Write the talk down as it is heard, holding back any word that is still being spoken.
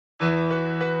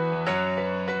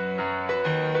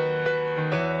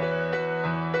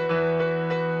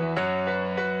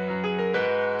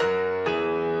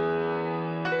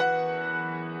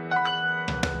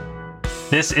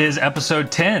This is episode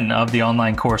 10 of the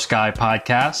Online Course Guy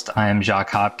podcast. I am Jacques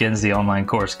Hopkins, the Online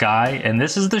Course Guy, and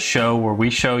this is the show where we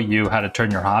show you how to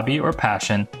turn your hobby or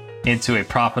passion into a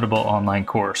profitable online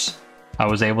course. I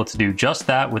was able to do just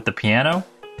that with the piano,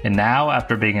 and now,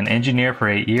 after being an engineer for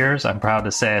 8 years, I'm proud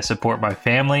to say I support my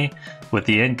family with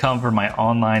the income for my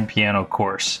online piano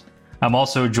course. I'm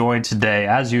also joined today,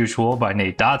 as usual, by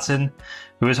Nate Dotson,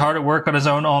 who is hard at work on his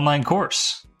own online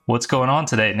course. What's going on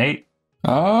today, Nate?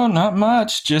 Oh, not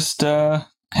much. Just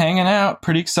hanging out.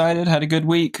 Pretty excited. Had a good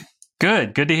week.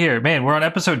 Good to hear. Man, we're on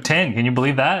episode 10. Can you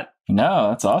believe that? No,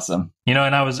 that's awesome. You know,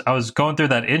 and I was going through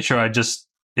that intro.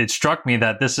 It struck me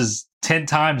that this is 10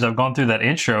 times I've gone through that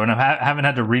intro, and I haven't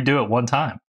had to redo it one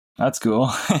time. That's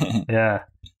cool. Yeah,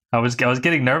 I was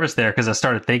getting nervous there because I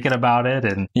started thinking about it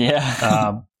and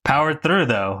powered through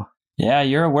though. Yeah,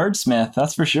 you're a wordsmith,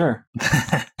 that's for sure.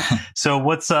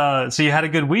 So so you had a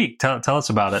good week. Tell us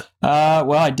about it.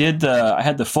 Well, I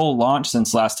had the full launch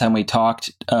since last time we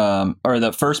talked, or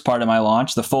the first part of my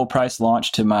launch, the full price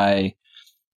launch to my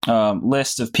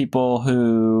list of people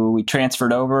who we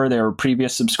transferred over. They were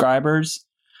previous subscribers.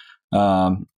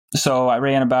 So I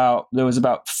ran there was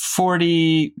about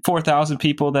 44,000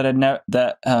 people that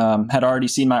had already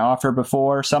seen my offer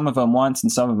before, some of them once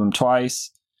and some of them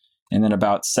twice. And then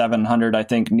about 700, I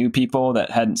think, new people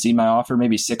that hadn't seen my offer,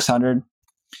 maybe 600.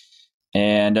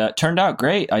 And it turned out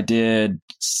great. I did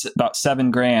about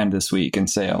 $7,000 this week in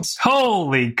sales.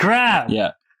 Holy crap.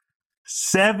 Yeah.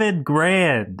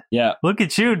 $7,000. Yeah. Look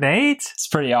at you, Nate. It's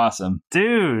pretty awesome.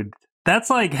 Dude, that's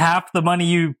like half the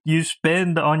money you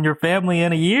spend on your family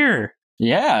in a year.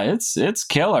 Yeah, it's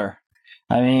killer.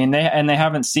 I mean, they haven't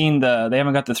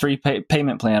got the 3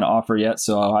 payment plan offer yet,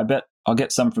 so I bet I'll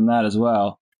get some from that as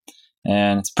well.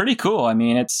 And it's pretty cool. I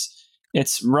mean,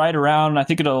 it's right around, I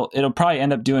think it'll probably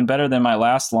end up doing better than my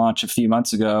last launch a few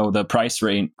months ago. The price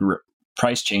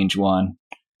change one.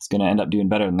 It's going to end up doing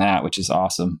better than that, which is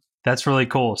awesome. That's really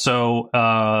cool. So,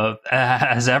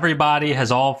 has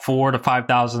all 4,000 to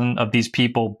 5,000 of these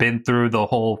people been through the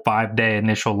whole 5-day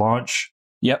initial launch?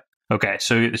 Yep. Okay.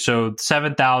 So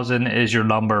 7,000 is your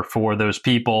number for those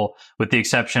people, with the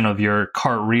exception of your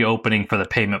cart reopening for the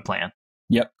payment plan.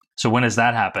 Yep. So when is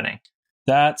that happening?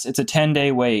 It's a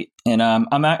 10-day wait. And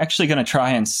I'm actually going to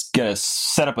try and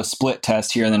set up a split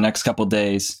test here in the next couple of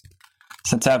days.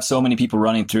 Since I have so many people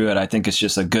running through it, I think it's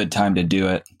just a good time to do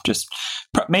it.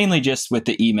 Mainly just with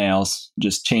the emails,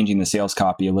 just changing the sales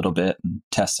copy a little bit and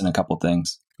testing a couple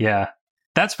things. Yeah,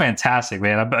 that's fantastic,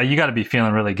 man. You got to be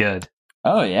feeling really good.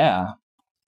 Oh, yeah.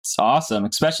 It's awesome,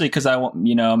 especially because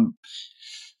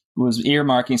was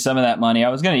earmarking some of that money. I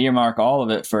was going to earmark all of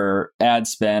it for ad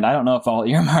spend. I don't know if I'll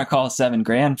earmark all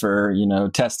 $7,000 for,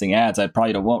 testing ads. I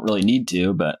probably won't really need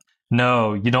to, but.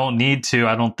 No, you don't need to.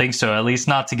 I don't think so. At least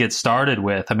not to get started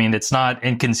with. I mean, it's not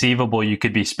inconceivable. You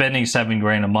could be spending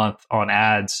 $7,000 a month on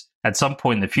ads at some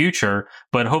point in the future,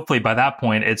 but hopefully by that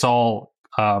point, it's all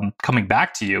coming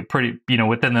back to you pretty,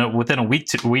 within a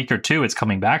week or two, it's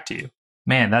coming back to you.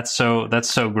 Man, that's so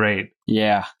great.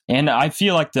 Yeah. And I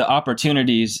feel like the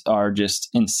opportunities are just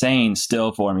insane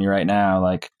still for me right now.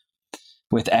 Like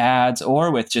with ads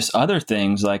or with just other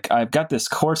things. Like I've got this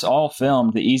course all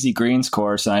filmed, the Easy Greens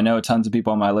course, and I know tons of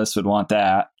people on my list would want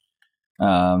that.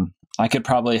 I could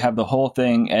probably have the whole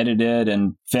thing edited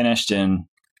and finished in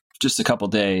just a couple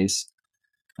days.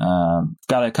 Got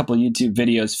a couple YouTube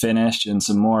videos finished and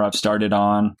some more I've started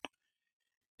on.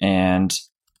 And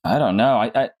I don't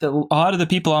know. A lot of the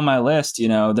people on my list,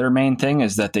 their main thing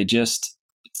is that they just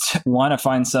want to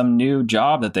find some new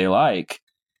job that they like.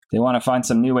 They want to find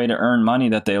some new way to earn money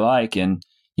that they like. And,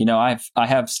 I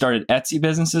have started Etsy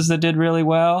businesses that did really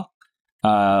well.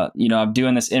 I'm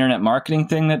doing this internet marketing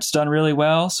thing that's done really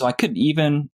well. So I could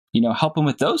even, help them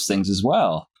with those things as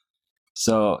well.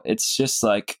 So it's just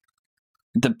like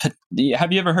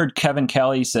have you ever heard Kevin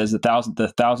Kelly says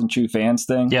the thousand true fans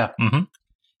thing? Yeah. Mm-hmm.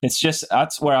 It's just,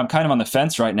 that's where I'm kind of on the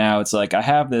fence right now. It's like, I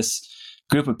have this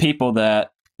group of people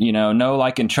that, know,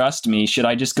 like, and trust me. Should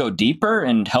I just go deeper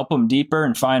and help them deeper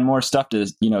and find more stuff to,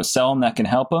 sell them that can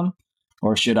help them?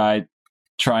 Or should I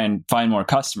try and find more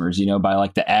customers, by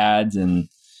like the ads and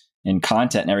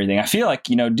content and everything? I feel like,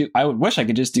 I would wish I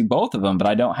could just do both of them, but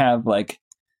I don't have I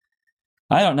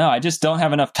don't know. I just don't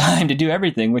have enough time to do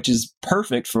everything, which is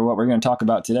perfect for what we're going to talk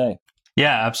about today.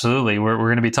 Yeah, absolutely. We're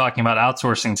going to be talking about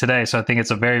outsourcing today. So I think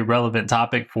it's a very relevant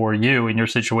topic for you in your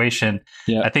situation.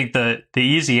 Yeah. I think the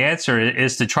easy answer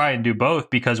is to try and do both,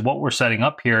 because what we're setting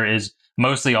up here is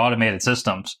mostly automated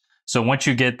systems. So once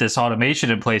you get this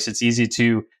automation in place, it's easy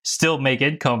to still make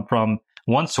income from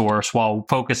one source while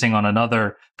focusing on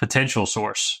another potential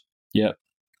source. Yep.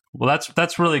 Well,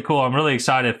 that's really cool. I'm really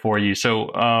excited for you.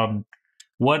 So,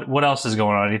 what else is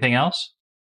going on? Anything else?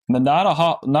 But not a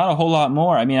whole lot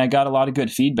more. I mean, I got a lot of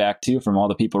good feedback too from all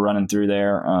the people running through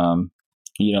there.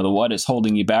 The what is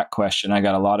holding you back question. I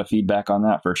got a lot of feedback on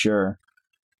that for sure.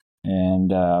 And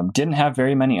didn't have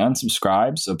very many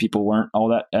unsubscribes, so people weren't all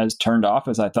that as turned off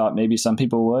as I thought maybe some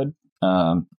people would.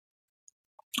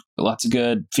 Lots of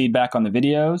good feedback on the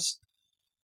videos.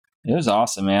 It was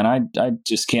awesome, man. I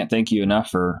just can't thank you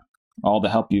enough for all the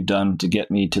help you've done to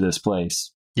get me to this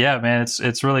place. Yeah, man,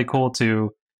 it's really cool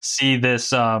to see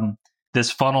this this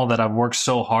funnel that I've worked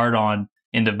so hard on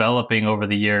in developing over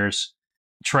the years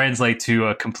translate to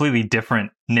a completely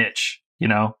different niche.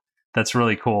 That's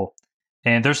really cool.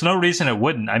 And there's no reason it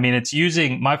wouldn't. I mean,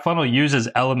 my funnel uses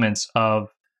elements of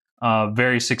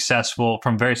very successful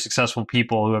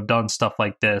people who have done stuff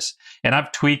like this. And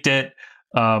I've tweaked it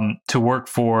to work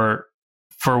for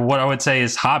what I would say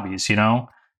is hobbies, Yeah.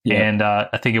 And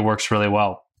I think it works really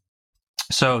well.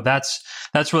 So that's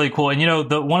really cool. And,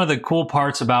 one of the cool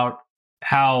parts about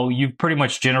how you've pretty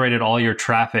much generated all your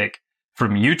traffic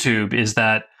from YouTube is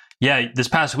that, yeah, this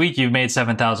past week you've made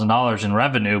 $7,000 in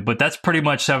revenue, but that's pretty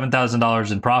much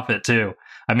 $7,000 in profit too.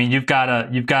 I mean, you've got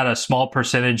a small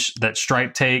percentage that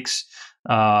Stripe takes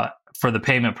for the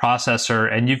payment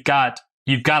processor, and you've got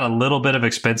a little bit of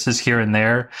expenses here and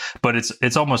there, but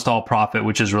it's almost all profit,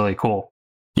 which is really cool.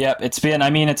 Yep, it's been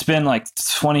like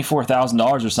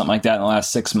 $24,000 or something like that in the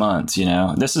last 6 months.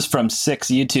 This is from 6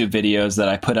 YouTube videos that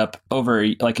I put up over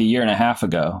like a year and a half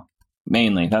ago.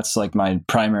 Mainly, that's like my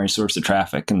primary source of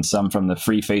traffic, and some from the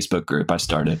free Facebook group I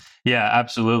started. Yeah,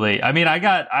 absolutely. I mean,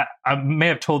 I may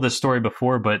have told this story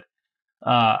before, but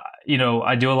I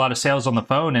do a lot of sales on the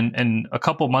phone, and a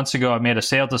couple months ago I made a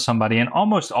sale to somebody, and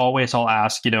almost always I'll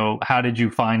ask, how did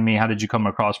you find me? How did you come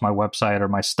across my website or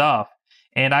my stuff?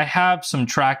 And I have some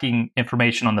tracking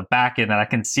information on the back end that I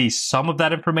can see some of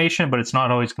that information, but it's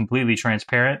not always completely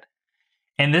transparent.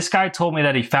 And this guy told me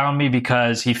that he found me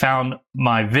because he found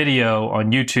my video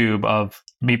on YouTube of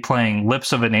me playing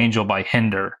Lips of an Angel by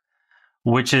Hinder,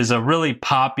 which is a really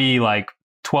poppy, like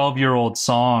 12-year-old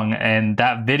song. And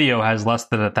that video has less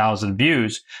than 1,000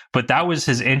 views. But that was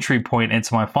his entry point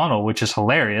into my funnel, which is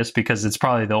hilarious because it's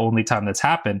probably the only time that's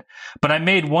happened. But I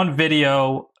made one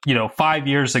video, 5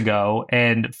 years ago,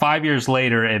 and 5 years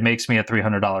later, it makes me a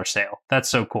 $300 sale. That's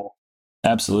so cool.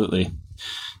 Absolutely.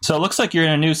 So it looks like you're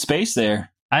in a new space there.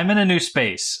 I'm in a new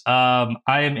space. I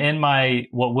am in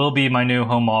what will be my new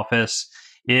home office.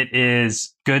 It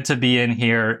is good to be in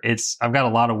here. I've got a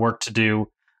lot of work to do.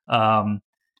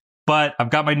 But I've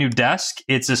got my new desk.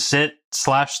 It's a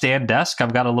sit/stand desk.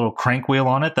 I've got a little crank wheel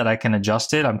on it that I can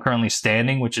adjust it. I'm currently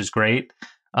standing, which is great.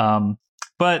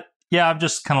 But yeah, I'm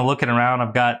just kind of looking around.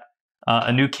 I've got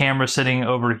a new camera sitting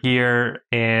over here,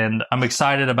 and I'm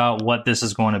excited about what this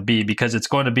is going to be because it's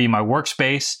going to be my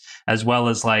workspace as well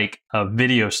as like a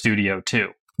video studio too.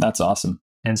 That's awesome.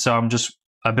 And so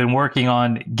I've been working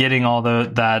on getting all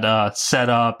that set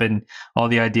up and all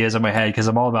the ideas in my head because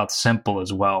I'm all about simple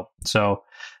as well. So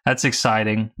that's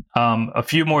exciting. A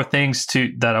few more things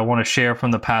that I want to share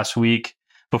from the past week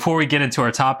before we get into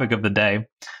our topic of the day.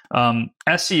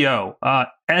 SEO.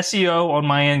 SEO on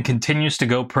my end continues to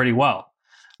go pretty well.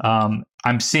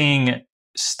 I'm seeing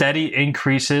steady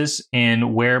increases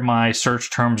in where my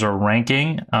search terms are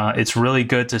ranking. It's really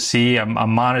good to see. I'm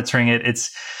monitoring it.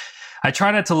 I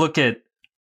try not to look at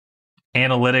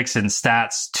analytics and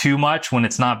stats too much when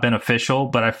it's not beneficial,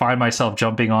 but I find myself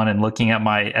jumping on and looking at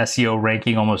my SEO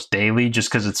ranking almost daily just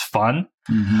because it's fun.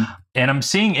 Mm-hmm. And I'm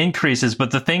seeing increases,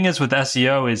 but the thing is with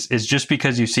SEO is just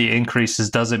because you see increases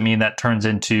doesn't mean that turns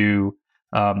into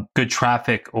good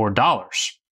traffic or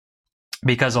dollars.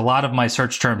 Because a lot of my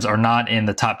search terms are not in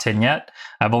the top 10 yet.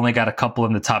 I've only got a couple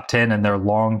in the top 10 and they're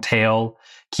long tail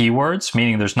keywords,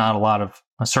 meaning there's not a lot of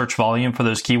search volume for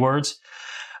those keywords.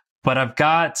 But I've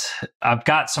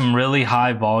got some really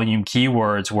high volume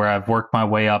keywords where I've worked my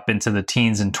way up into the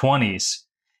teens and 20s.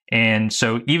 And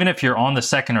so even if you're on the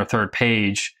second or third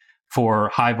page for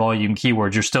high volume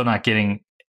keywords, you're still not getting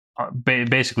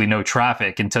basically no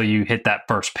traffic until you hit that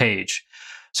first page.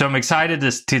 So I'm excited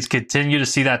to continue to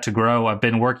see that to grow. I've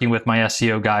been working with my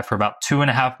SEO guy for about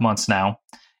 2.5 months now.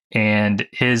 And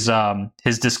his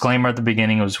disclaimer at the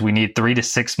beginning was we need 3 to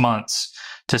 6 months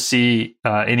to see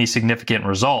any significant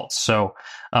results. So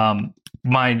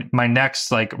my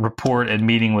next report and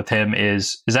meeting with him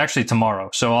is actually tomorrow.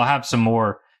 So I'll have some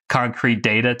more concrete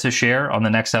data to share on the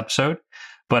next episode.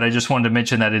 But I just wanted to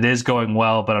mention that it is going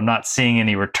well, but I'm not seeing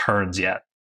any returns yet.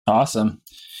 Awesome.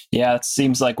 Yeah, it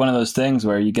seems like one of those things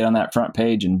where you get on that front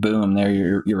page and boom, there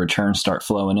your returns start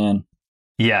flowing in.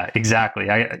 Yeah, exactly.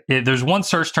 There's one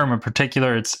search term in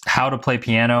particular. It's how to play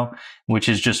piano, which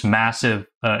is just massive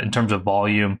in terms of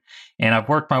volume. And I've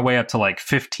worked my way up to like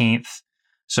 15th.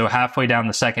 So halfway down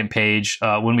the second page,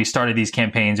 when we started these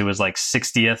campaigns, it was like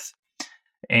 60th.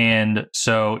 And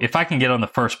so if I can get on the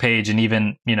first page and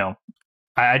even,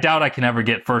 I doubt I can ever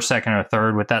get first, second, or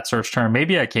third with that search term.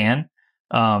 Maybe I can.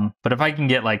 But if I can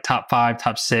get like top 5,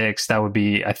 top 6, that would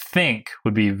be, I think,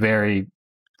 would be very,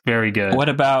 very good. What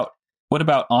about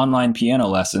online piano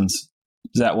lessons?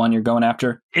 Is that one you're going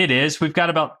after? It is. We've got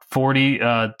about 40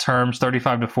 terms,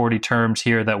 35 to 40 terms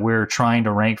here that we're trying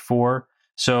to rank for.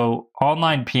 So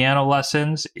online piano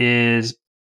lessons is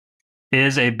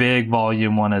a big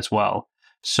volume one as well.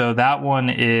 So that one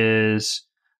is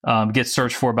gets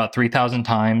searched for about 3,000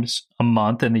 times a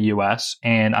month in the US,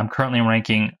 and I'm currently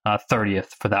ranking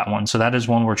 30th for that one. So that is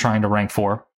one we're trying to rank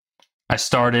for. I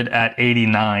started at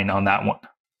 89 on that one.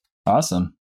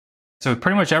 Awesome. So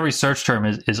pretty much every search term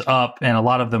is up, and a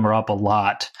lot of them are up a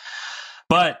lot.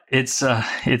 But it's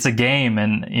a game,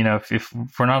 and if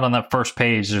we're not on that first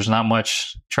page, there's not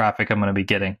much traffic I'm going to be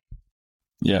getting.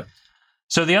 Yeah.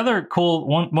 So the other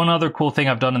one other cool thing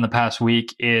I've done in the past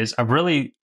week is I've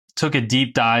really took a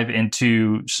deep dive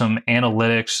into some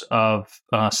analytics of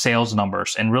sales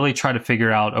numbers and really try to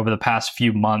figure out over the past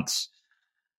few months,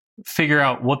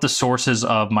 what the sources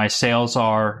of my sales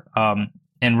are,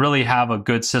 and really have a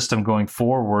good system going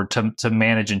forward to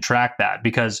manage and track that.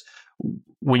 Because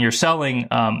when you're selling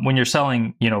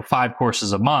 5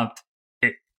 courses a month,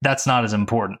 that's not as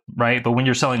important, right? But when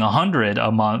you're selling 100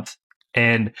 a month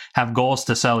and have goals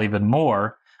to sell even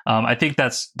more, I think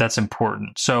that's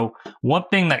important. So one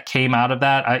thing that came out of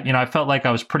that, I felt like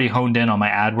I was pretty honed in on my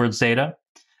AdWords data,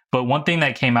 but one thing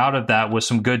that came out of that was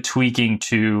some good tweaking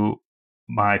to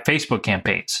my Facebook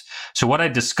campaigns. So what I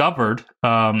discovered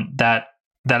that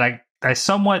I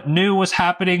somewhat knew was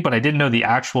happening, but I didn't know the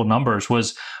actual numbers,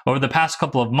 was over the past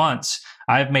couple of months,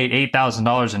 I've made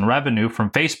 $8,000 in revenue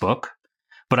from Facebook,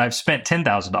 but I've spent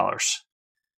 $10,000.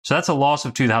 So that's a loss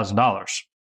of $2,000.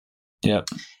 Yeah.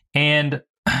 And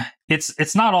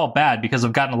it's not all bad because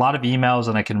I've gotten a lot of emails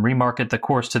and I can remarket the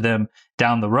course to them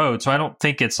down the road. So I don't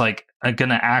think it's like going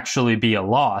to actually be a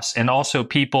loss. And also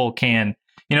people can,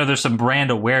 there's some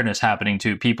brand awareness happening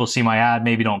too. People see my ad,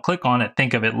 maybe don't click on it,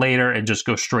 think of it later, and just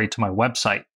go straight to my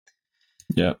website.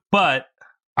 Yeah. But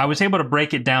I was able to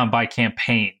break it down by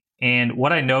campaign. And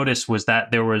what I noticed was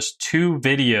that there was 2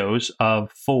 videos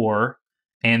of 4,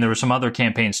 and there were some other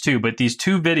campaigns too, but these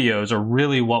 2 videos are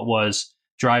really what was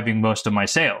driving most of my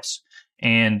sales.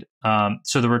 And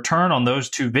so the return on those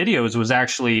 2 videos was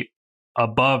actually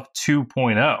above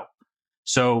 2.0.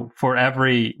 So for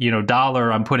every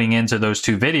dollar I'm putting into those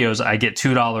 2 videos, I get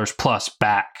 $2 plus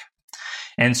back.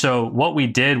 And so what we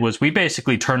did was we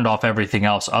basically turned off everything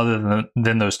else other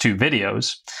than those 2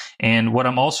 videos. And what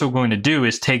I'm also going to do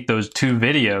is take those 2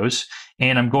 videos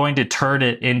and I'm going to turn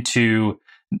it into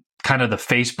kind of the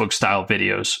Facebook style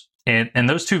videos. And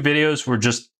those 2 videos were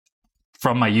just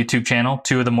from my YouTube channel,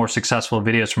 2 of the more successful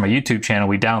videos from my YouTube channel,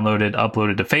 we downloaded,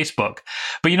 uploaded to Facebook.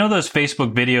 But those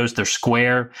Facebook videos, they're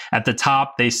square. At the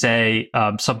top, they say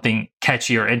something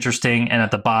catchy or interesting. And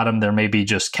at the bottom, there may be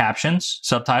just captions,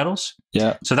 subtitles.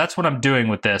 Yeah. So that's what I'm doing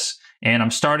with this. And I'm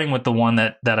starting with the one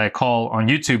that I call on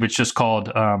YouTube. It's just called,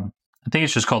 I think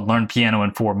it's just called Learn Piano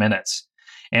in 4 Minutes.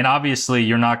 And obviously,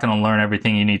 you're not going to learn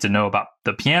everything you need to know about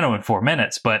the piano in 4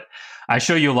 minutes, but I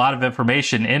show you a lot of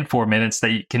information in 4 minutes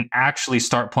that you can actually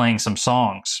start playing some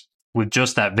songs with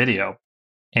just that video.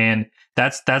 And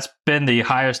that's been the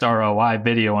highest ROI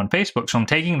video on Facebook. So I'm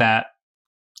taking that,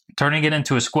 turning it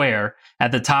into a square.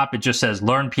 At the top, it just says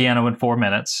Learn Piano in 4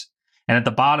 Minutes. And at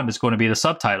the bottom is going to be the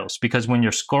subtitles, because when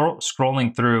you're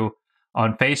scrolling through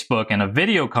on Facebook and a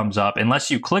video comes up,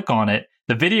 unless you click on it,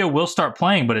 the video will start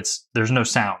playing, but there's no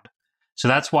sound. So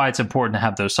that's why it's important to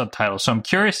have those subtitles. So I'm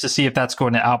curious to see if that's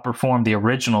going to outperform the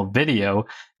original video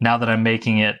now that I'm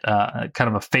making it kind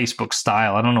of a Facebook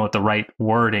style. I don't know what the right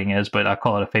wording is, but I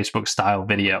call it a Facebook style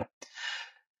video.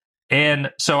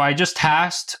 And so I just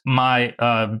tasked my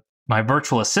my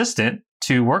virtual assistant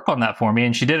to work on that for me,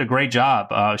 and she did a great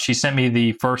job. She sent me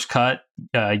the first cut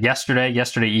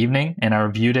yesterday evening, and I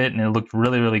reviewed it, and it looked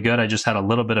really, really good. I just had a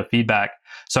little bit of feedback.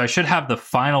 So I should have the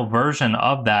final version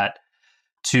of that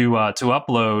to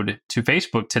upload to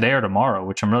Facebook today or tomorrow,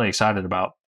 which I'm really excited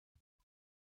about.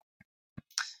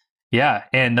 Yeah,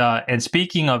 and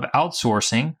speaking of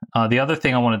outsourcing, the other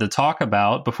thing I wanted to talk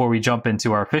about before we jump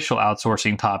into our official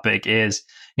outsourcing topic is,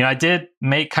 I did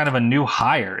make kind of a new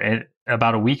hire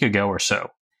about a week ago or so,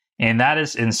 and that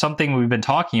is, and something we've been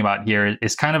talking about here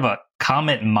is kind of a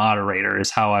comment moderator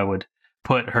is how I would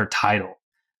put her title.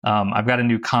 I've got a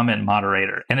new comment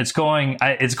moderator, and it's going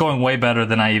way better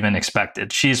than I even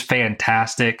expected. She's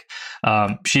fantastic.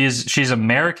 She's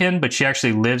American, but she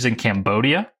actually lives in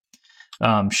Cambodia.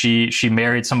 She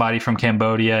married somebody from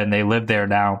Cambodia, and they live there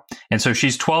now. And so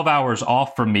she's 12 hours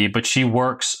off from me, but she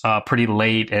works pretty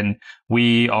late, and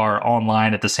we are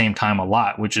online at the same time a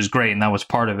lot, which is great. And that was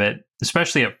part of it,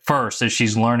 especially at first, as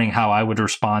she's learning how I would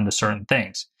respond to certain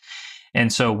things.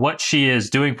 And so what she is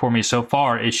doing for me so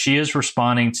far is she is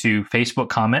responding to Facebook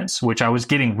comments, which I was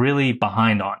getting really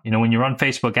behind on. You know, when you run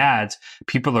Facebook ads,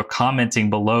 people are commenting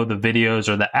below the videos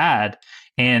or the ad,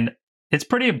 and it's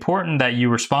pretty important that you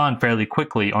respond fairly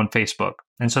quickly on Facebook.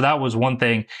 And so that was one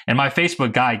thing. And my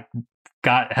Facebook guy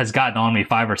has gotten on me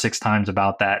 5 or 6 times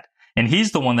about that. And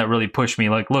he's the one that really pushed me,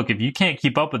 like, look, if you can't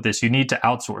keep up with this, you need to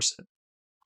outsource it.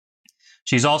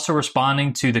 She's also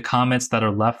responding to the comments that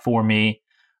are left for me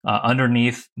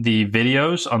underneath the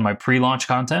videos on my pre-launch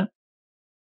content.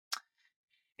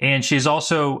 And she's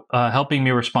also helping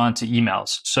me respond to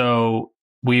emails. So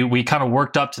we kind of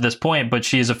worked up to this point, but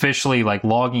she is officially like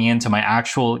logging into my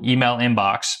actual email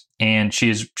inbox, and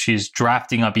she's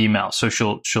drafting up emails. So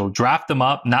she'll draft them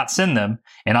up, not send them,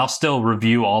 and I'll still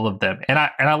review all of them. And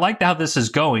I like how this is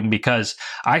going, because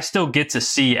I still get to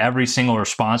see every single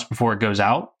response before it goes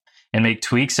out and make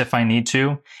tweaks if I need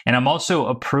to. And I'm also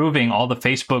approving all the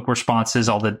Facebook responses,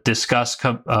 all the discuss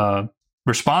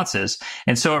responses.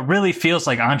 And so it really feels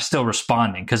like I'm still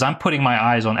responding, because I'm putting my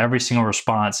eyes on every single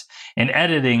response and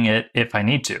editing it if I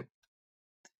need to.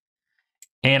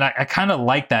 And I kind of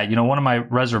like that. You know, one of my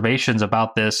reservations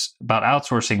about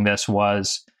outsourcing this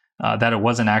was that it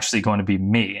wasn't actually going to be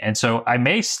me. And so I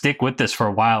may stick with this for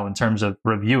a while in terms of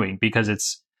reviewing, because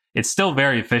it's still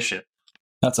very efficient.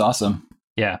 That's awesome.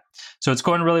 Yeah. So it's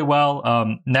going really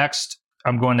well. Next,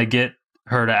 I'm going to get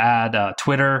her to add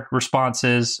Twitter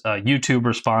responses, YouTube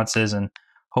responses, and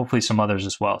hopefully some others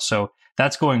as well. So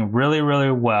that's going really,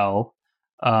 really well,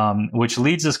 which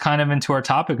leads us kind of into our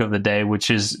topic of the day, which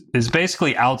is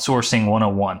basically outsourcing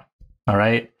 101. All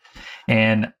right.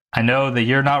 And I know that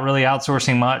you're not really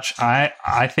outsourcing much.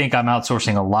 I think I'm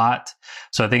outsourcing a lot.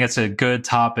 So I think it's a good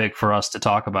topic for us to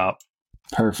talk about.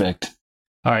 Perfect.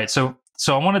 All right. So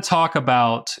I want to talk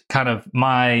about kind of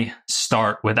my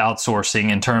start with outsourcing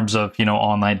in terms of, you know,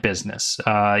 online business.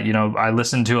 You know, I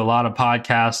listen to a lot of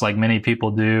podcasts like many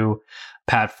people do,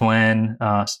 Pat Flynn,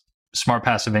 Smart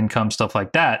Passive Income, stuff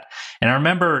like that. And I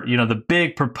remember, you know, the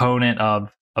big proponent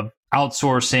of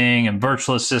outsourcing and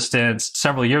virtual assistants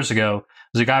several years ago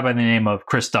was a guy by the name of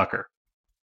Chris Ducker.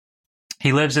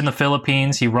 He lives in the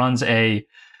Philippines. He runs a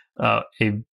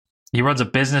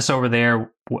business over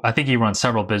there. I think he runs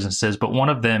several businesses, but one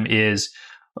of them is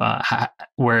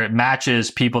where it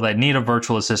matches people that need a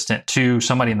virtual assistant to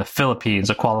somebody in the Philippines,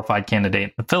 a qualified candidate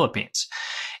in the Philippines.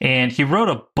 And he wrote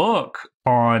a book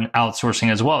on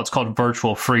outsourcing as well. It's called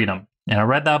Virtual Freedom. And I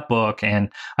read that book and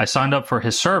I signed up for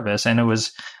his service, and I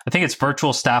think it's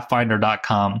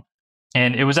virtualstafffinder.com.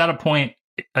 And it was at a point,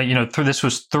 you know, this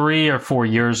was 3 or 4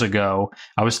 years ago.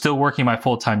 I was still working my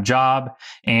full-time job,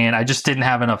 and I just didn't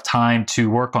have enough time to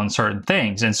work on certain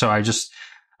things. And so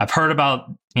I've heard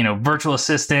about, you know, virtual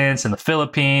assistants in the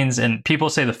Philippines, and people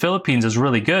say the Philippines is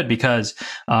really good because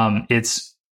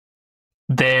it's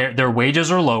their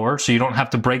wages are lower, so you don't have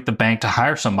to break the bank to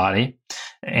hire somebody,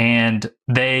 and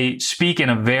they speak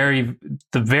in very,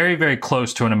 very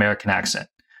close to an American accent.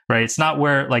 Right? It's not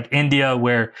where like India,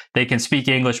 where they can speak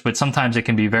English, but sometimes it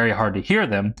can be very hard to hear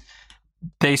them.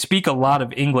 They speak a lot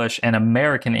of English and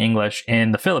American English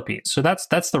in the Philippines. So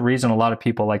that's the reason a lot of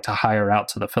people like to hire out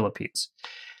to the Philippines.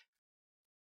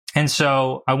 And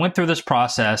so I went through this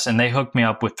process, and they hooked me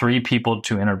up with 3 people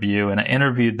to interview, and I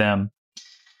interviewed them.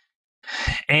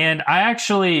 And I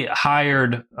actually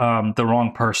hired the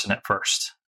wrong person at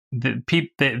first.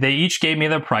 They each gave me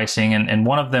their pricing, and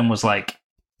one of them was like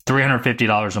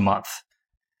 $350 a month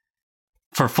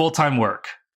for full-time work.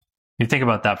 You think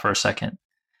about that for a second.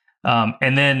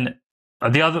 And then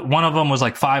the other one of them was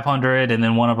like $500, and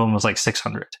then one of them was like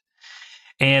 $600.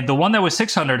 And the one that was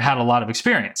 $600 had a lot of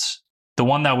experience. The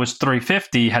one that was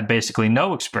 $350 had basically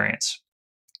no experience.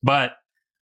 But,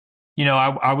 you know,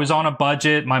 I was on a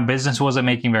budget. My business wasn't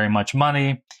making very much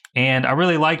money, and I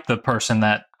really liked the person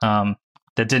that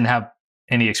didn't have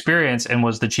any experience and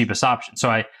was the cheapest option. So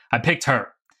I picked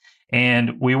her.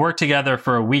 And we worked together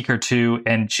for a week or two,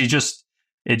 and it just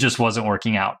wasn't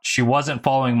working out. She wasn't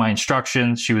following my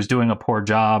instructions. She was doing a poor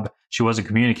job. She wasn't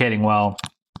communicating well.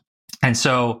 And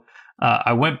so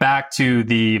I went back to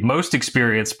the most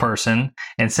experienced person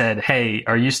and said, hey,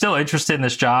 are you still interested in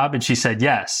this job? And she said,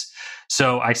 yes.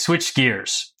 So I switched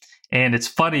gears, And it's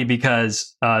funny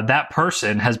because that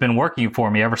person has been working for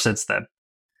me ever since then.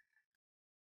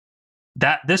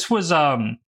 This was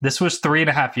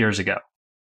 3.5 years ago.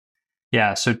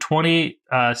 Yeah, so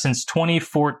since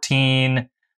 2014,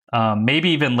 maybe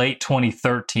even late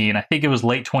 2013. I think it was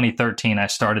late 2013 I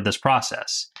started this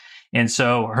process. And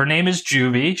so her name is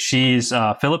Juvie. She's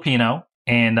Filipino,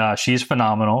 and she's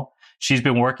phenomenal. She's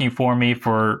been working for me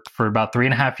for about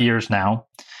 3.5 years now.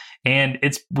 And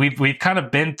we've kind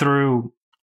of been through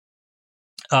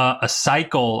a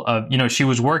cycle of, she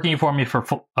was working for me for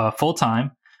full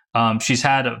time. She's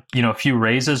had a few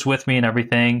raises with me and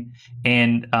everything,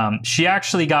 and she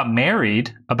actually got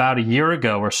married about a year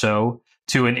ago or so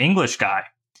to an English guy,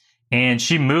 and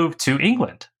she moved to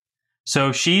England.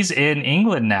 So she's in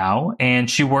England now, and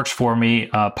she works for me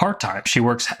part-time. She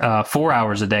works 4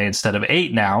 hours a day instead of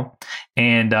 8 now.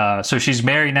 And so she's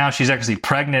married now. She's actually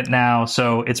pregnant now.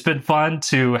 So it's been fun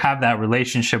to have that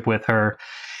relationship with her.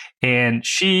 And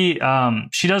she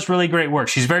does really great work.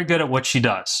 She's very good at what she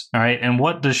does. All right. And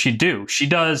what does she do?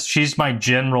 She's my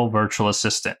general virtual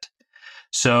assistant.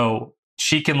 So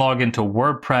she can log into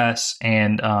WordPress,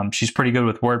 and she's pretty good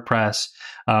with WordPress.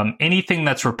 Anything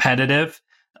that's repetitive,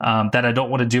 that I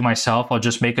don't want to do myself, I'll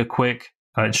just make a quick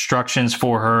instructions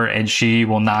for her, and she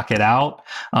will knock it out.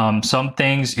 Some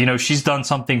things, she's done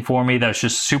something for me that's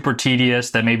just super tedious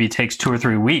that maybe takes 2 or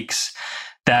 3 weeks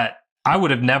that I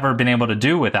would have never been able to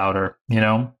do without her,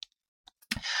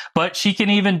 But she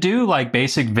can even do like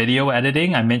basic video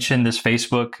editing. I mentioned this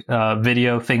Facebook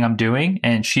video thing I'm doing,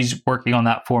 and she's working on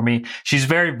that for me. She's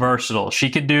very versatile.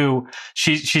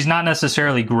 She's not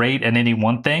necessarily great at any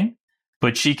one thing,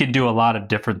 but she can do a lot of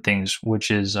different things,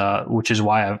 which is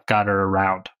why I've got her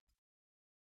around.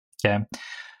 Okay.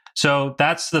 So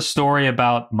that's the story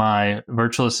about my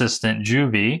virtual assistant,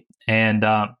 Juvie. And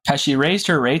has she raised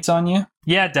her rates on you?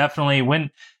 Yeah, definitely.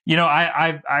 When,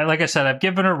 I like I said, I've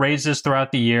given her raises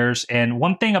throughout the years. And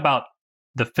one thing about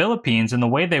the Philippines and the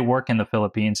way they work in the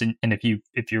Philippines, and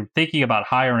if you're thinking about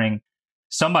hiring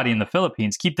somebody in the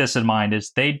Philippines, keep this in mind,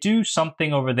 is they do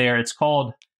something over there. It's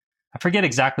called, I forget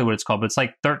exactly what it's called, but it's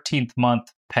like 13th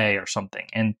month pay or something.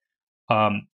 And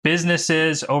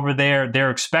businesses over there, they're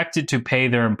expected to pay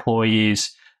their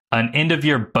employees an end of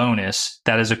year bonus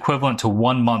that is equivalent to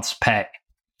 1 month's pay.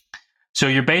 So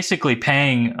you're basically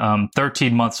paying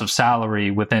 13 months of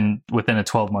salary within a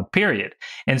 12-month period.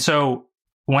 And so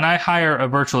when I hire a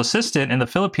virtual assistant in the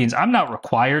Philippines, I'm not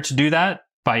required to do that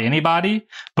by anybody,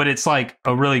 but it's like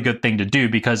a really good thing to do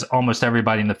because almost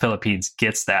everybody in the Philippines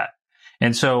gets that.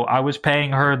 And so I was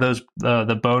paying her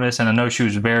the bonus, and I know she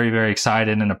was very, very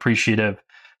excited and appreciative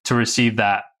to receive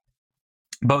that.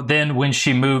 But then when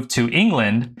she moved to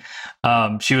England,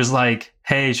 she was like,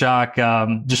 "Hey, Jacques,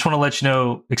 just want to let you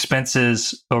know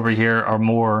expenses over here are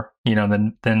more,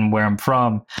 than where I'm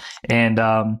from." And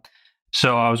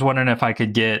so I was wondering if I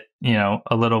could get,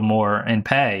 a little more in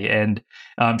pay. And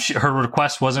her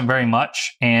request wasn't very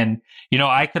much. And,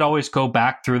 I could always go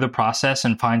back through the process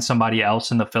and find somebody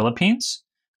else in the Philippines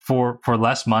for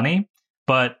less money.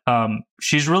 But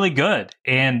she's really good,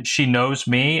 and she knows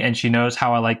me, and she knows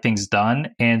how I like things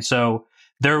done. And so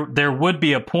there would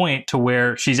be a point to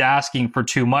where she's asking for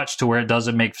too much to where it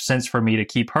doesn't make sense for me to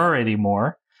keep her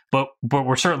anymore. But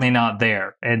we're certainly not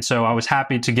there. And so I was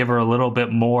happy to give her a little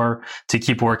bit more to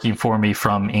keep working for me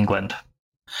from England.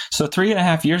 So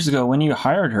 3.5 years ago, when you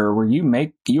hired her, you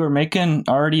were making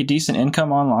already a decent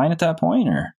income online at that point,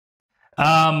 or?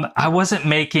 I wasn't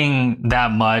making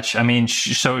that much. I mean,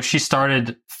 so she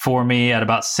started for me at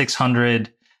about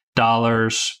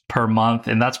 $600 per month,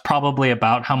 and that's probably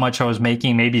about how much I was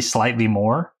making, maybe slightly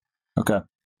more. Okay.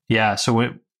 Yeah.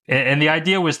 And the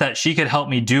idea was that she could help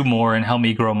me do more and help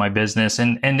me grow my business,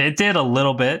 and it did a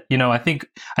little bit. I think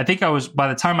I was, by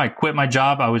the time I quit my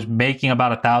job, I was making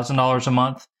about $1,000 a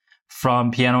month from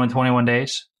Piano in 21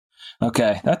 Days.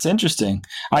 Okay, that's interesting.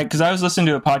 Because I was listening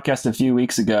to a podcast a few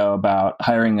weeks ago about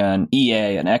hiring an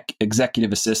EA, an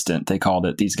executive assistant, they called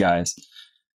it, these guys.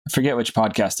 I forget which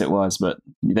podcast it was, but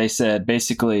they said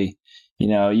basically,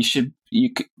 you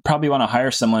probably want to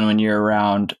hire someone when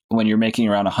you're making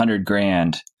around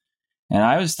 $100,000. And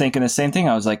I was thinking the same thing.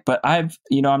 I was like, but I'm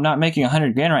not making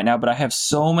 $100,000 right now, but I have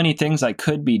so many things I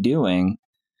could be doing,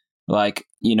 like,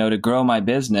 to grow my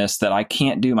business that I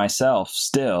can't do myself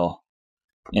still.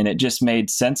 And it just made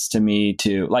sense to me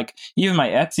to, like, even my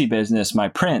Etsy business, my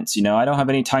prints, I don't have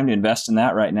any time to invest in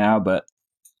that right now, but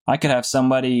I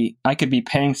could be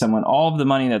paying someone all of the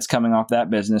money that's coming off that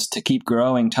business to keep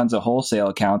growing tons of wholesale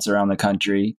accounts around the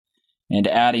country and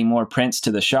adding more prints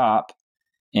to the shop.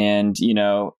 And,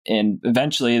 and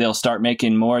eventually they'll start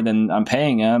making more than I'm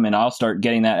paying them, and I'll start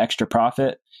getting that extra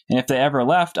profit. And if they ever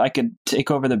left, I could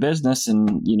take over the business,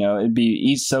 and it'd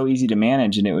be so easy to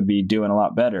manage, and it would be doing a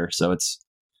lot better. So it's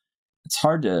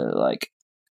hard to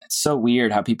it's so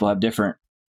weird how people have different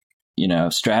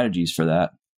strategies for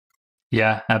that.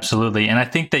 Yeah, absolutely. And I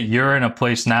think that you're in a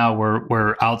place now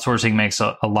where outsourcing makes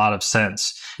a lot of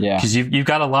sense. Yeah. Because you've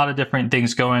got a lot of different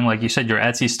things going. Like you said, your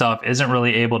Etsy stuff isn't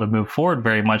really able to move forward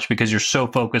very much because you're so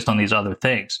focused on these other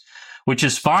things, which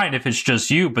is fine if it's just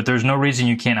you, but there's no reason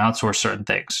you can't outsource certain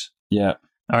things. Yeah.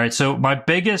 All right. So one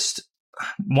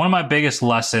of my biggest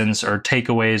lessons or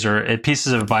takeaways or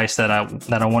pieces of advice that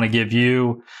I want to give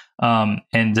you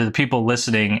and to the people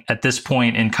listening at this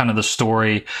point in kind of the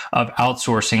story of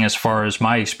outsourcing, as far as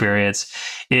my experience,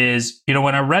 is,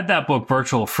 when I read that book,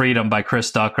 Virtual Freedom by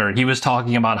Chris Ducker, he was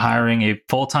talking about hiring a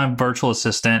full-time virtual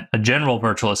assistant, a general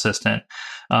virtual assistant.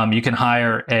 You can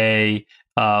hire an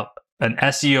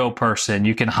SEO person,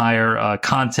 you can hire a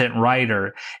content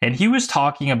writer. And he was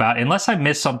talking about, unless I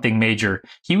missed something major,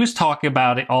 he was talking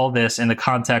about all this in the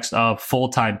context of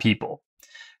full-time people.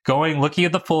 Looking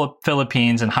at the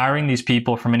Philippines and hiring these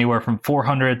people from anywhere from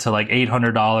 $400 to like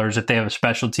 $800. If they have a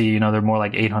specialty, they're more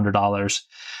like $800,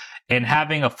 and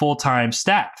having a full-time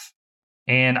staff.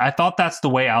 And I thought that's the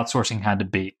way outsourcing had to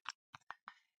be.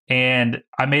 And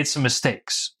I made some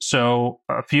mistakes. So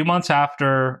several months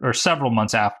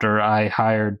after I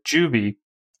hired Juvie,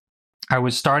 I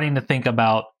was starting to think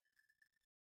about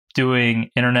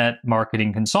doing internet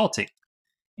marketing consulting.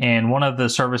 And one of the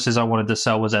services I wanted to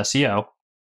sell was SEO.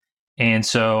 And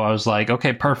so I was like,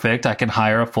 okay, perfect. I can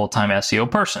hire a full-time SEO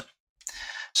person.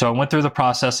 So I went through the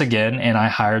process again, and I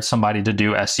hired somebody to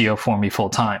do SEO for me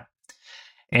full-time.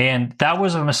 And that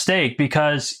was a mistake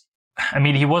because,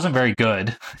 he wasn't very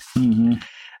good. Mm-hmm.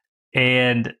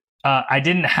 And I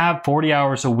didn't have 40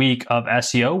 hours a week of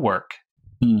SEO work.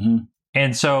 Mm-hmm.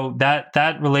 And so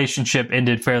that relationship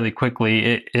ended fairly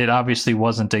quickly. It obviously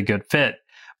wasn't a good fit.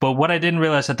 But what I didn't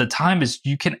realize at the time is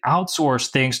you can outsource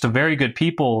things to very good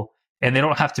people, and they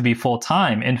don't have to be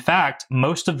full-time. In fact,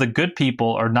 most of the good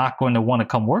people are not going to want to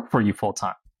come work for you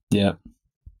full-time. Yeah.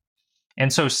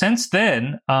 And so since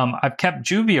then, I've kept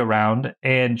Juvie around,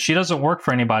 and she doesn't work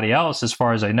for anybody else as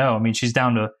far as I know. She's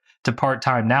down to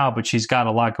part-time now, but she's got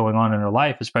a lot going on in her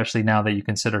life, especially now that you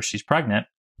consider she's pregnant.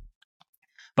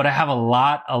 But I have a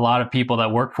lot of people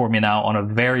that work for me now on a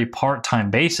very part-time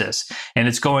basis. And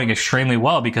it's going extremely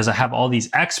well because I have all these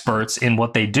experts in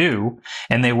what they do,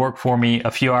 and they work for me a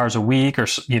few hours a week, or,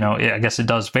 I guess it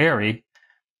does vary,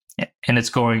 and it's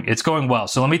going well.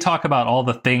 So let me talk about all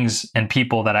the things and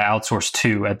people that I outsource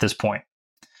to at this point.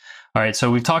 All right.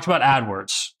 So we've talked about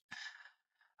AdWords.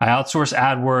 I outsource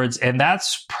AdWords, and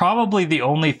that's probably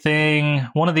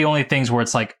one of the only things where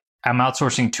it's like, I'm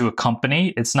outsourcing to a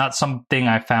company. It's not something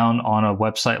I found on a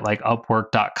website like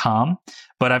Upwork.com,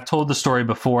 but I've told the story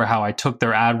before how I took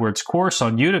their AdWords course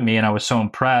on Udemy, and I was so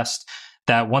impressed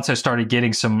that once I started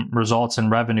getting some results and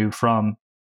revenue from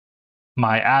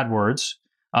my AdWords,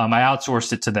 I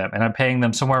outsourced it to them, and I'm paying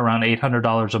them somewhere around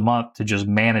 $800 a month to just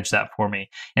manage that for me.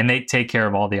 And they take care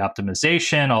of all the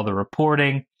optimization, all the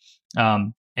reporting,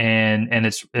 and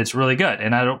it's really good.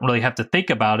 And I don't really have to think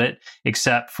about it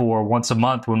except for once a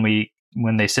month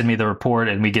when they send me the report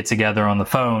and we get together on the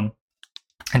phone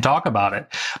and talk about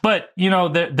it. But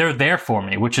they're there for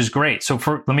me, which is great. So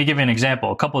let me give you an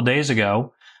example. A couple of days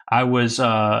ago,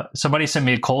 somebody sent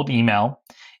me a cold email.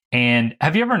 And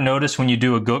have you ever noticed when you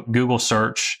do a Google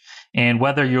search, and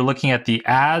whether you're looking at the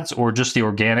ads or just the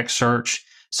organic search,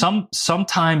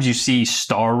 sometimes you see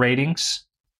star ratings?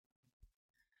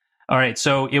 All right,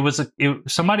 so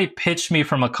somebody pitched me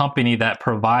from a company that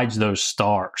provides those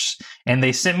stars, and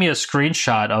they sent me a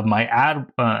screenshot of my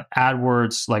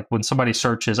AdWords, like when somebody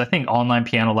searches, I think online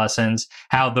piano lessons,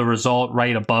 how the result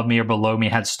right above me or below me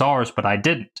had stars, but I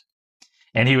didn't.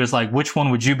 And he was like, which one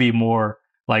would you be more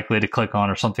likely to click on,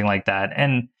 or something like that?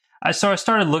 And I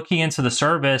started looking into the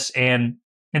service, and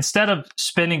instead of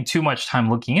spending too much time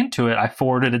looking into it, I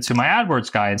forwarded it to my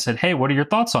AdWords guy and said, hey, what are your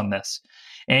thoughts on this?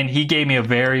 And he gave me a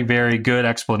very, very good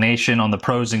explanation on the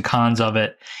pros and cons of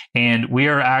it. And we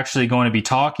are actually going to be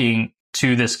talking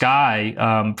to this guy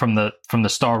from the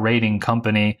star rating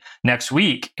company next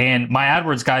week. And my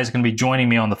AdWords guy is going to be joining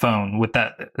me on the phone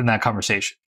in that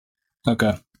conversation.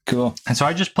 Okay, cool. And so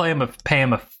I just pay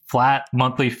him a flat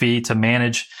monthly fee to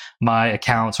manage my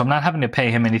account. So I'm not having to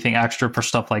pay him anything extra for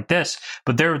stuff like this,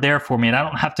 but they're there for me, and I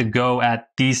don't have to go at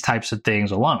these types of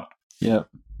things alone. Yeah.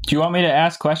 Do you want me to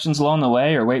ask questions along the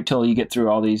way, or wait till you get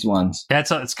through all these ones?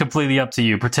 It's completely up to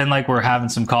you. Pretend like we're having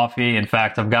some coffee. In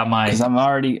fact, I've got my... Because I'm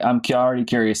already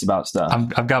curious about stuff.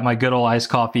 I've got my good old iced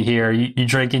coffee here. You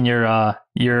drinking your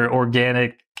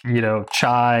organic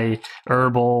chai,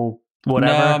 herbal,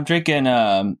 whatever? No, I'm drinking.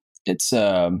 It's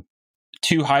 2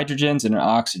 hydrogens and an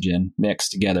oxygen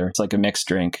mixed together. It's like a mixed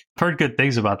drink. I've heard good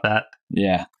things about that.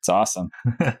 Yeah, it's awesome.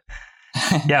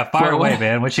 Yeah, fire away,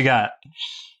 man. What you got?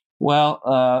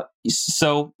 Well,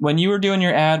 so when you were doing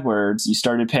your AdWords, you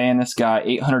started paying this guy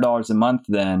 $800 a month.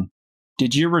 Then,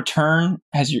 did your return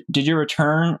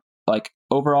like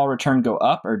overall return go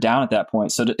up or down at that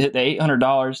point? So the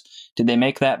 $800, did they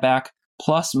make that back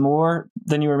plus more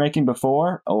than you were making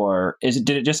before, or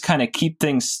did it just kind of keep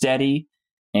things steady,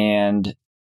 and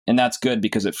that's good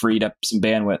because it freed up some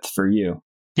bandwidth for you?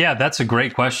 Yeah, that's a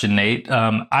great question, Nate.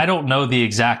 I don't know the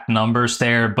exact numbers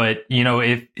there, but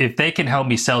if they can help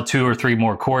me sell 2 or 3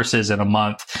 more courses in a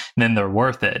month, then they're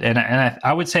worth it. And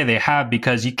I would say they have,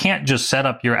 because you can't just set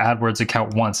up your AdWords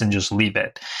account once and just leave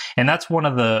it. And that's one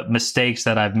of the mistakes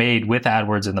that I've made with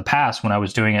AdWords in the past when I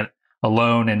was doing it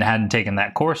alone and hadn't taken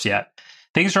that course yet.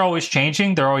 Things are always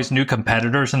changing. There are always new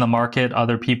competitors in the market,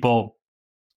 other people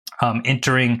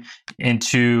entering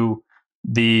into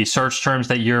the search terms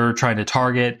that you're trying to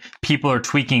target. People are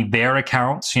tweaking their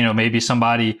accounts. Maybe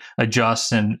somebody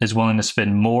adjusts and is willing to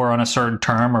spend more on a certain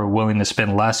term or willing to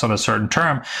spend less on a certain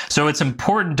term. So it's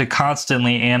important to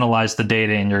constantly analyze the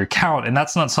data in your account. And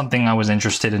that's not something I was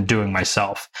interested in doing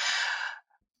myself.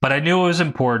 But I knew it was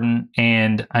important,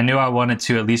 and I knew I wanted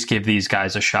to at least give these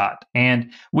guys a shot.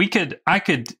 And I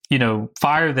could,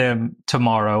 fire them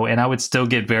tomorrow and I would still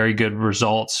get very good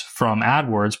results from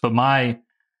AdWords. But my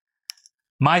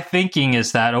thinking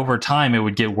is that over time it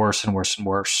would get worse and worse and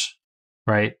worse,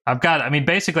 right?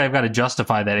 Basically I've got to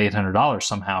justify that $800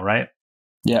 somehow, right?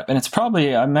 Yeah, and I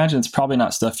imagine it's probably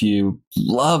not stuff you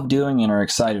love doing and are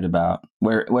excited about,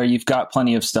 where you've got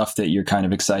plenty of stuff that you're kind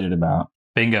of excited about.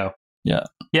 Bingo. Yeah.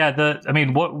 Yeah.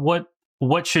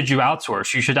 What should you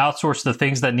outsource? You should outsource the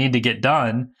things that need to get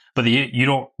done, but you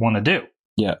don't want to do.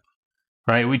 Yeah.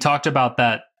 Right. We talked about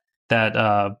that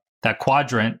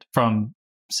quadrant from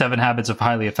 7 Habits of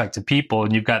Highly Effective People,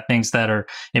 and you've got things that are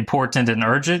important and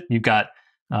urgent. You've got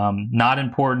not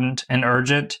important and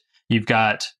urgent. You've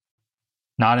got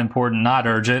not important, not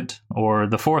urgent, or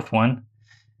the fourth one.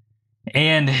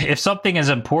 And if something is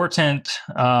important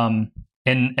and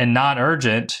not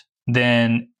urgent,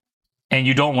 then and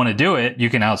you don't want to do it, you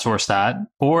can outsource that.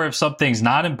 Or if something's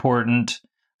not important,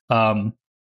 if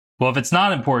it's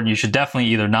not important, you should definitely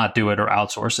either not do it or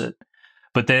outsource it.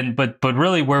 But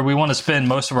really where we want to spend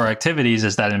most of our activities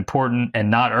is that important and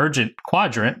not urgent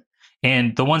quadrant.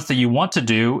 And the ones that you want to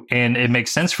do and it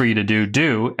makes sense for you to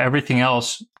do, everything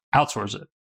else, outsource it.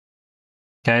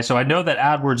 Okay, so I know that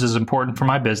AdWords is important for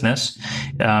my business.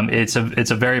 It's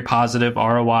a very positive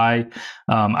ROI.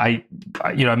 I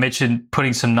mentioned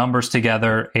putting some numbers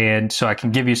together, and so I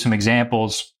can give you some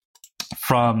examples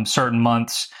from certain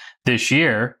months this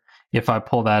year. If I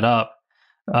pull that up,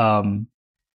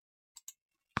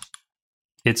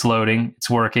 it's loading, it's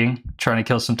working. Trying to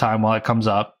kill some time while it comes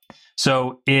up.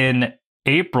 So in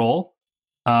April,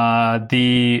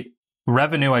 the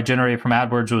revenue I generated from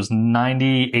AdWords was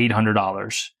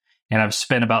 $9,800, and I've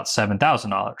spent about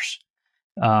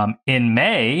 $7,000. In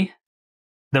May,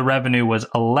 the revenue was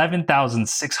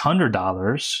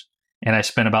 $11,600, and I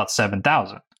spent about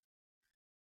 $7,000.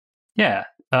 Yeah.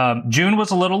 June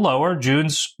was a little lower.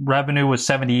 June's revenue was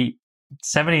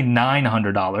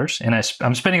 $7,900, and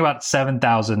I'm spending about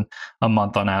 $7,000 a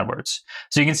month on AdWords.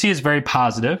 So you can see it's very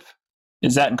positive.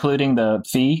 Is that including the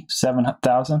fee,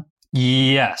 $7,000?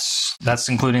 Yes, that's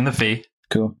including the fee.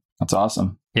 Cool. That's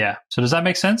awesome. Yeah. So does that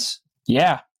make sense?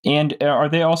 Yeah. And are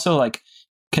they also like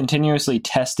continuously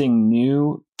testing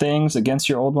new things against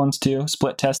your old ones too?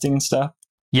 Split testing and stuff?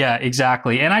 Yeah,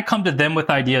 exactly. And I come to them with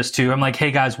ideas too. I'm like, hey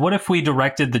guys, what if we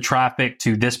directed the traffic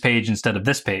to this page instead of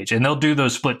this page? And they'll do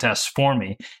those split tests for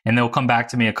me, and they'll come back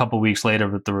to me a couple weeks later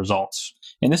with the results.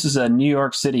 And this is a New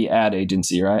York City ad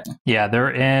agency, right? Yeah,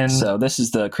 they're in. So this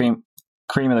is the cream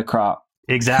of the crop.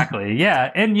 Exactly.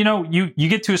 Yeah. And you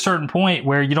get to a certain point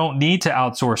where you don't need to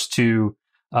outsource to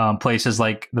places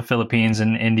like the Philippines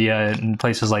and India and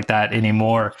places like that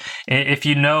anymore. If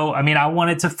I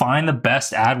wanted to find the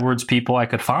best AdWords people I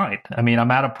could find.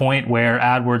 I'm at a point where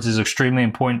AdWords is extremely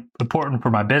important for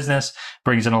my business,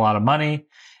 brings in a lot of money,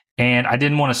 and I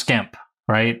didn't want to skimp,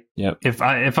 right? Yep. If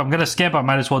I'm going to skimp, I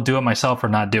might as well do it myself or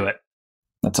not do it.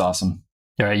 That's awesome.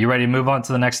 All right. You ready to move on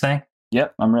to the next thing?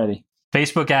 Yep, I'm ready.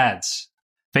 Facebook ads.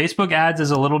 Facebook ads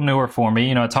is a little newer for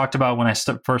me. I talked about when I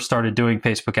first started doing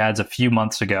Facebook ads a few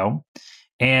months ago,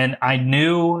 and I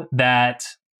knew that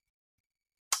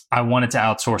I wanted to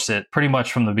outsource it pretty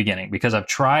much from the beginning because I've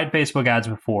tried Facebook ads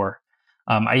before.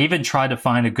 I even tried to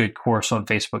find a good course on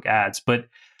Facebook ads, but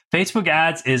Facebook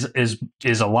ads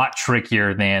is a lot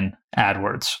trickier than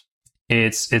AdWords.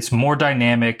 It's more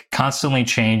dynamic, constantly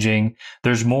changing.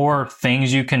 There's more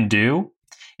things you can do,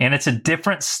 and it's a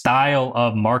different style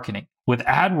of marketing. With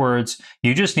AdWords,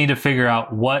 you just need to figure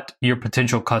out what your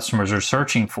potential customers are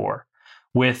searching for.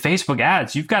 With Facebook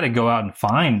ads, you've got to go out and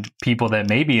find people that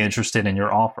may be interested in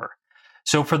your offer.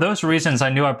 So for those reasons, I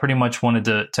knew I pretty much wanted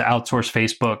to outsource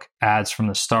Facebook ads from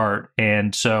the start.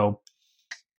 And so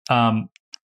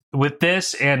with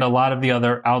this and a lot of the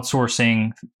other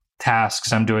outsourcing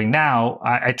tasks I'm doing now,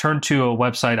 I turned to a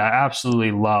website I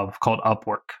absolutely love called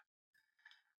Upwork.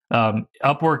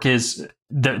 Upwork is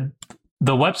the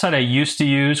website I used to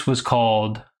use was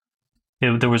called,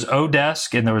 there was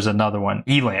Odesk and there was another one,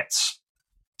 Elance.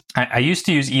 I used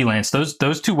to use Elance.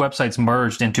 Those two websites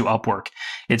merged into Upwork.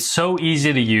 It's so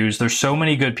easy to use. There's so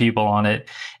many good people on it.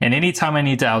 And anytime I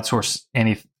need to outsource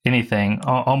anything,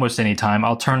 almost anytime,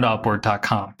 I'll turn to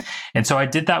Upwork.com. And so I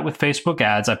did that with Facebook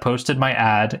ads. I posted my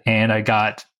ad and I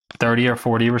got 30 or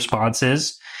 40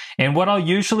 responses. And what I'll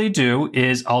usually do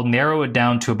is I'll narrow it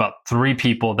down to about 3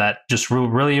 people that just were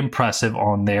really impressive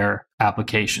on their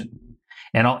application.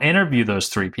 And I'll interview those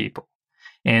 3 people.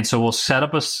 And so we'll set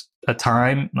up a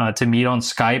time to meet on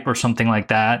Skype or something like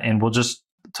that. And we'll just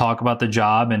talk about the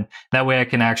job. And that way I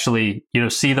can actually,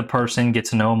 see the person, get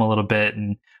to know them a little bit,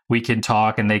 and we can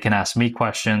talk and they can ask me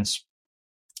questions.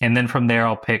 And then from there,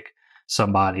 I'll pick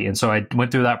somebody. And so I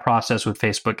went through that process with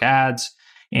Facebook ads,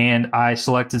 and I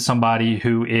selected somebody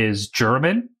who is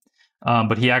German,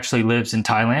 but he actually lives in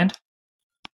Thailand,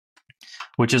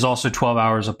 which is also 12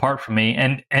 hours apart from me.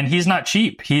 And he's not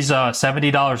cheap. He's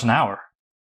 $70 an hour.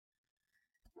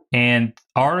 And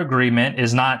our agreement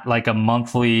is not like a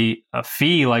monthly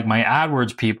fee like my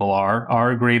AdWords people are.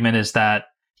 Our agreement is that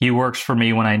he works for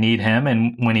me when I need him.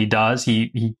 And when he does,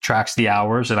 he tracks the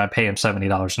hours and I pay him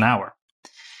 $70 an hour.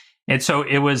 And so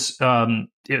it was,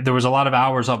 there was a lot of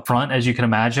hours up front, as you can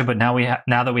imagine. But now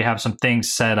that we have some things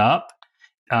set up,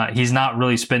 he's not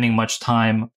really spending much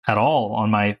time at all on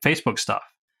my Facebook stuff.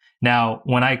 Now,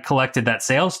 when I collected that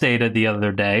sales data the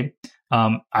other day,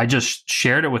 I just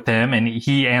shared it with him, and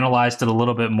he analyzed it a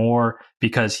little bit more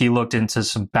because he looked into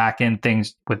some back-end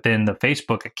things within the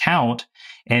Facebook account.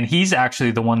 And he's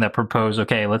actually the one that proposed,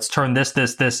 okay, let's turn this,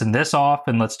 and this off,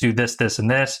 and let's do this,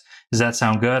 and this. Does that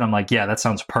sound good? I'm like, yeah, that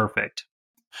sounds perfect.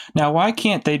 Now, why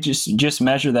can't they just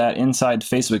measure that inside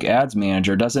Facebook Ads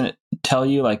Manager? Doesn't it tell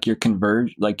you like your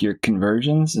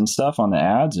conversions and stuff on the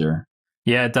ads, or?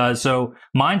 Yeah, it does. So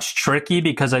mine's tricky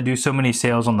because I do so many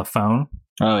sales on the phone.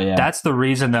 Oh, yeah. That's the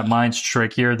reason that mine's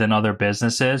trickier than other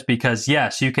businesses, because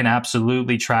yes, you can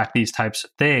absolutely track these types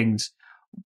of things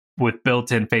with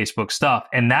built-in Facebook stuff.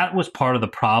 And that was part of the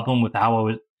problem with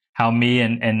how me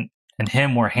and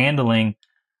him were handling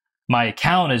my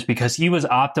account, is because he was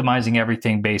optimizing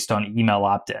everything based on email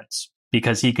opt-ins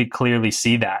because he could clearly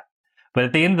see that. But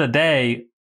at the end of the day,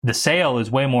 the sale is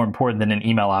way more important than an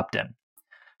email opt-in.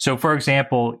 So for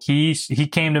example, he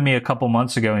came to me a couple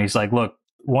months ago and he's like, look,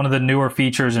 one of the newer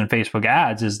features in Facebook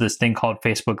ads is this thing called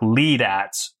Facebook lead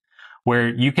ads,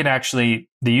 where the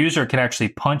user can actually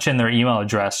punch in their email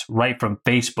address right from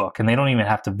Facebook, and they don't even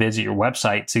have to visit your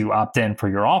website to opt in for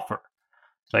your offer.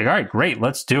 It's like, all right, great,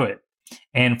 let's do it.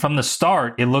 And from the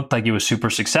start, it looked like it was super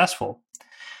successful.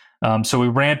 So we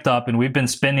ramped up, and we've been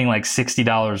spending like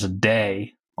 $60 a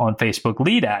day on Facebook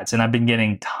lead ads, and I've been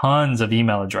getting tons of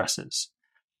email addresses.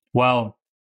 Well,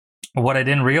 what I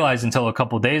didn't realize until a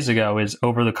couple of days ago is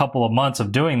over the couple of months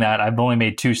of doing that, I've only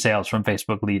made 2 sales from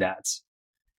Facebook lead ads.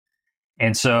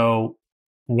 And so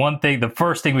the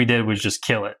first thing we did was just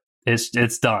kill it.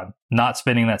 It's done. Not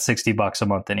spending that $60 a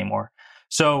month anymore.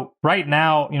 So right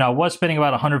now, I was spending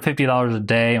about $150 a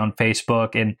day on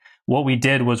Facebook. And what we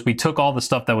did was we took all the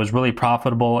stuff that was really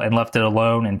profitable and left it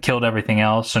alone and killed everything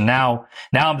else. So now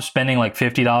I'm spending like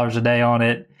 $50 a day on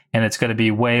it. And it's going to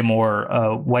be way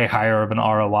higher of an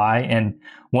ROI. And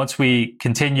once we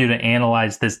continue to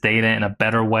analyze this data in a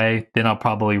better way, then I'll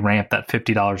probably ramp that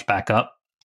 $50 back up.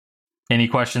 Any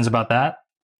questions about that?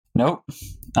 Nope.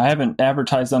 I haven't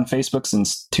advertised on Facebook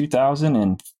since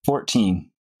 2014.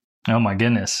 Oh my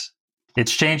goodness.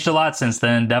 It's changed a lot since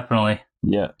then, definitely.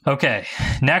 Yeah. Okay.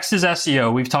 Next is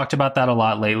SEO. We've talked about that a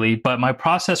lot lately, but my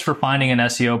process for finding an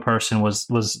SEO person was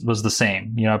the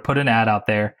same. I put an ad out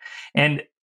there, and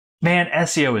man,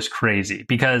 SEO is crazy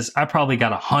because I probably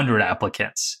got 100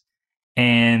 applicants,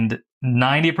 and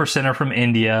 90% are from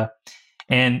India.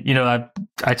 And,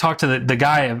 I talked to the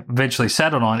guy I eventually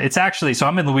settled on. It's actually, so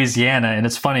I'm in Louisiana, and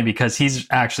it's funny because he's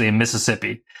actually in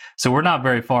Mississippi. So we're not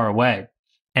very far away.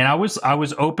 And I was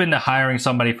open to hiring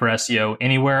somebody for SEO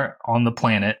anywhere on the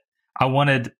planet. I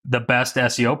wanted the best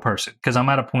SEO person because I'm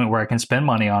at a point where I can spend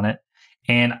money on it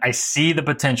and I see the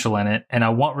potential in it and I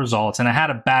want results. And I had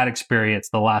a bad experience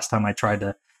the last time I tried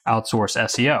to outsource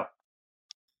SEO.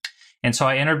 And so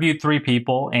I interviewed 3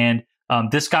 people, and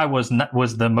this guy was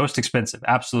the most expensive.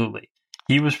 Absolutely.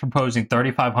 He was proposing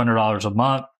 $3,500 a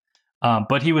month,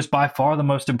 but he was by far the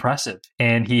most impressive.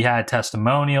 And he had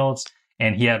testimonials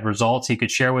and he had results he could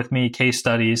share with me, case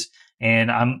studies.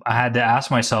 And I had to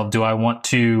ask myself, do I want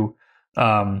to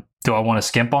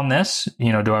skimp on this?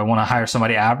 Do I want to hire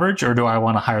somebody average or do I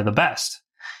want to hire the best?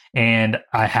 And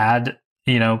I had,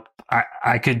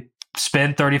 I could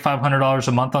spend $3,500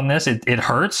 a month on this. It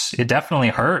hurts. It definitely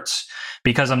hurts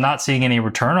because I'm not seeing any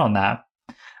return on that.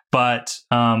 But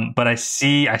I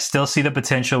still see the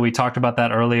potential. We talked about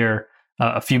that earlier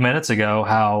a few minutes ago,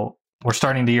 how we're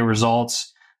starting to get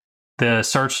results. The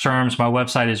search terms, my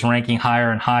website is ranking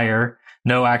higher and higher.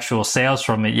 No actual sales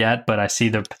from it yet, but I see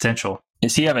the potential.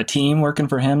 Does he have a team working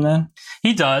for him then?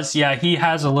 He does. Yeah, he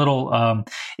has a little,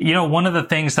 one of the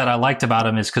things that I liked about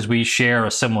him is because we share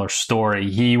a similar story.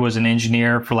 He was an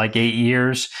engineer for like 8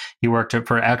 years. He worked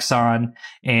for Exxon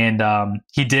and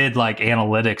he did like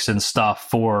analytics and stuff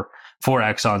for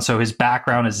Exxon. So his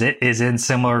background is in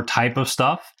similar type of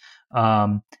stuff.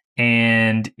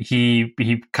 And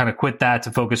he kind of quit that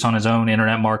to focus on his own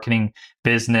internet marketing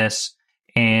business.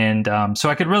 And so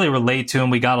I could really relate to him.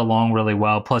 We got along really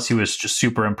well. Plus, he was just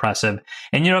super impressive.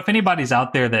 And, if anybody's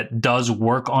out there that does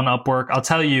work on Upwork, I'll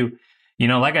tell you,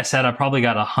 like I said, I probably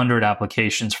got 100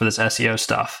 applications for this SEO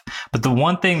stuff. But the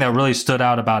one thing that really stood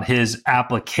out about his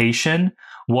application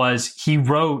was he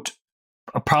wrote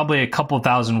probably a couple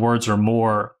thousand words or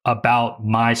more about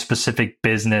my specific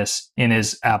business in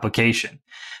his application.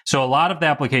 So a lot of the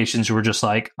applications were just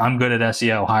like, I'm good at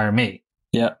SEO, hire me.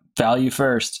 Yeah. Value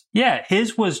first. Yeah,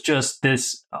 his was just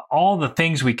this, all the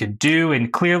things we could do.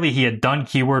 And clearly he had done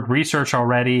keyword research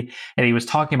already. And he was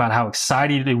talking about how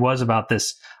excited he was about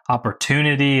this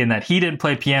opportunity and that he didn't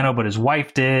play piano, but his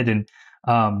wife did. And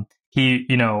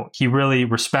he really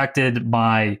respected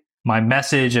my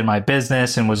message and my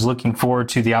business and was looking forward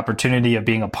to the opportunity of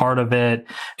being a part of it.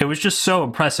 It was just so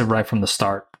impressive right from the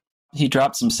start. He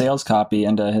dropped some sales copy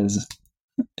into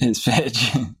his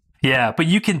pitch. Yeah, but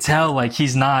you can tell like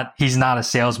he's not a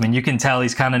salesman. You can tell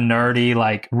he's kind of nerdy,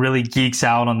 like really geeks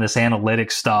out on this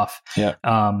analytics stuff. Yeah.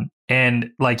 And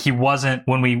like he wasn't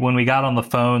when we got on the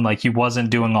phone, like he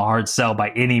wasn't doing a hard sell by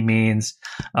any means.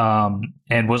 And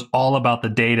was all about the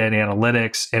data and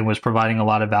analytics and was providing a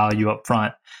lot of value up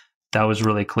front. That was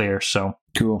really clear. So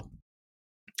cool.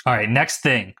 All right, next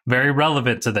thing, very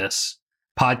relevant to this,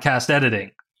 podcast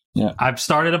editing. Yeah. I've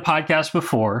started a podcast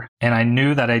before and I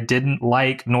knew that I didn't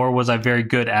like, nor was I very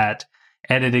good at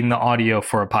editing the audio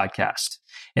for a podcast.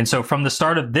 And so from the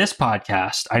start of this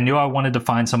podcast, I knew I wanted to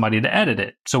find somebody to edit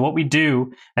it. So what we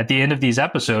do at the end of these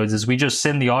episodes is we just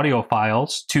send the audio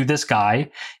files to this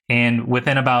guy. And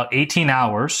within about 18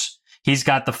 hours, he's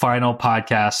got the final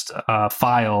podcast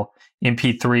file,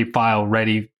 MP3 file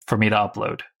ready for me to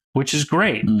upload, which is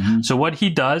great. Mm-hmm. So what he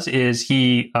does is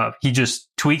he just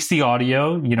tweaks the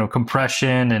audio,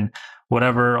 compression and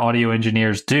whatever audio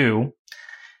engineers do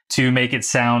to make it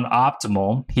sound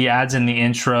optimal. He adds in the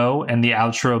intro and the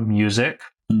outro music,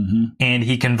 mm-hmm. and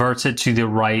he converts it to the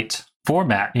right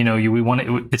format.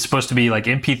 It's supposed to be like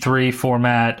MP3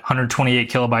 format, 128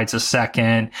 kilobytes a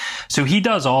second. So he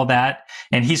does all that,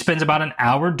 and he spends about an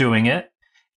hour doing it.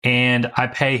 And I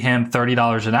pay him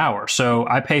 $30 an hour. So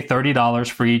I pay $30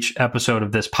 for each episode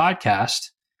of this podcast.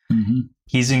 Mm-hmm.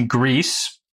 He's in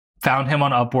Greece, found him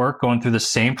on Upwork, going through the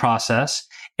same process.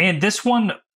 And this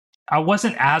one, I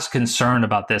wasn't as concerned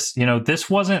about this.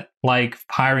 This wasn't like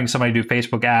hiring somebody to do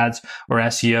Facebook ads or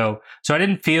SEO. So I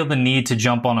didn't feel the need to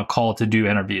jump on a call to do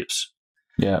interviews.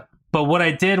 Yeah. But what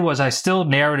I did was I still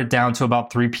narrowed it down to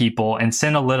about 3 people and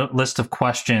sent a list of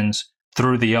questions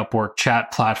through the Upwork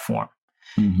chat platform.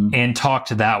 Mm-hmm. And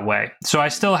talked that way. So I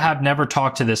still have never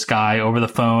talked to this guy over the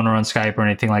phone or on Skype or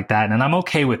anything like that. And I'm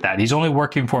okay with that. He's only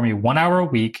working for me 1 hour a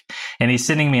week and he's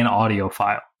sending me an audio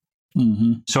file.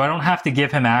 Mm-hmm. So I don't have to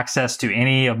give him access to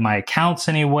any of my accounts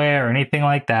anywhere or anything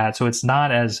like that. So it's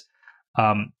not as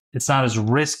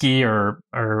risky or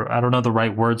I don't know the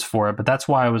right words for it, but that's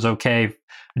why I was okay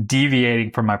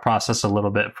deviating from my process a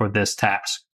little bit for this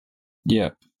task. Yeah.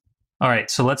 All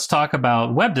right, so let's talk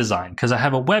about web design because I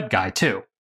have a web guy too.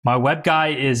 My web guy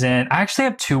I actually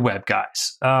have 2 web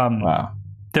guys. Wow.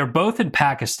 They're both in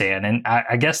Pakistan, and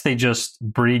I guess they just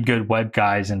breed good web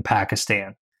guys in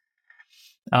Pakistan.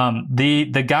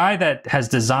 The guy that has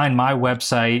designed my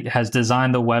website has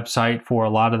designed the website for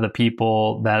a lot of the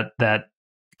people that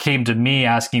came to me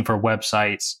asking for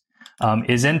websites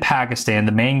is in Pakistan,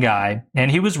 the main guy.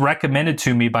 And he was recommended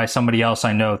to me by somebody else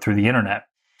I know through the internet.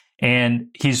 And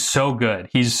he's so good.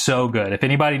 He's so good. If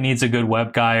anybody needs a good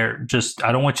web guy, or just,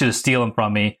 I don't want you to steal him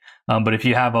from me. But if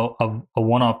you have a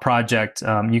one-off project,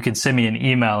 you can send me an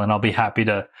email and I'll be happy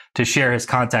to share his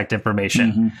contact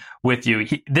information with you.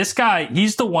 This guy,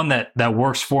 he's the one that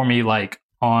works for me like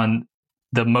on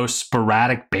the most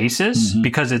sporadic basis,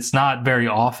 because it's not very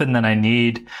often that I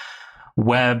need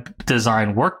web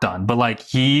design work done. But like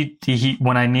he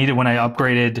when I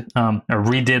upgraded or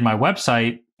redid my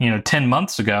website, 10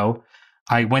 months ago,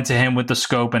 I went to him with the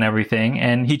scope and everything,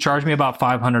 and he charged me about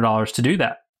 $500 to do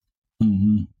that.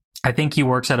 I think he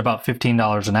works at about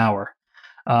 $15 an hour.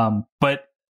 But,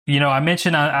 I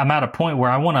mentioned I'm at a point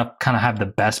where I want to kind of have the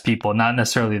best people, not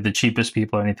necessarily the cheapest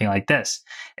people or anything like this.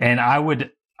 And it would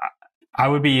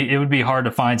be hard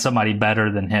to find somebody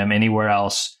better than him anywhere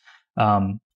else.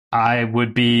 Don't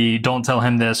tell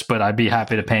him this, but I'd be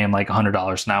happy to pay him like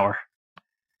 $100 an hour,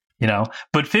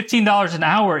 but $15 an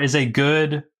hour is a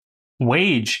good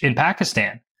wage in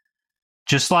Pakistan.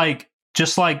 Just like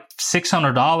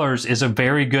 $600 is a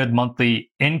very good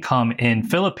monthly income in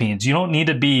Philippines. You don't need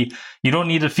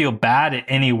to feel bad in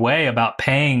any way about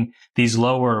paying these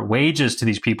lower wages to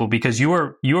these people, because you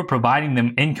are providing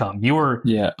them income. You are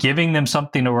giving them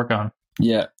something to work on.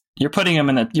 Yeah. You're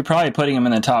probably putting them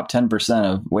in the top 10%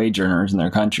 of wage earners in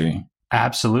their country.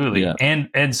 Absolutely. Yeah.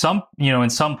 And some, in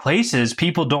some places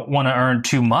people don't want to earn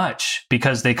too much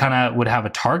because they kind of would have a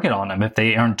target on them if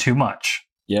they earn too much.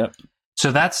 Yep.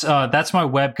 So that's my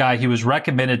web guy. He was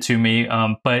recommended to me,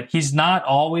 but he's not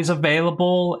always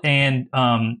available. And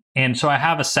so I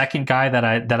have a second guy that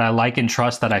I like and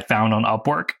trust that I found on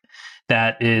Upwork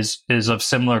that is of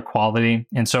similar quality.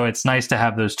 And so it's nice to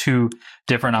have those two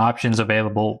different options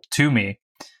available to me.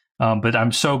 But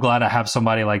I'm so glad I have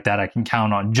somebody like that I can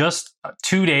count on. Just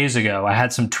 2 days ago, I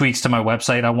had some tweaks to my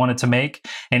website I wanted to make,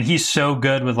 and he's so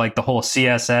good with like the whole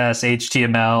CSS,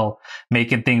 HTML,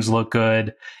 making things look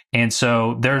good. And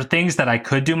so there are things that I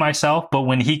could do myself, but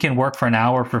when he can work for an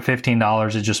hour for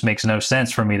 $15, it just makes no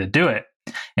sense for me to do it.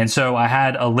 And so I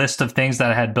had a list of things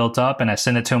that I had built up, and I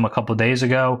sent it to him a couple of days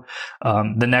ago.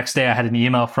 The next day I had an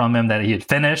email from him that he had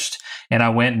finished, and I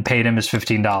went and paid him his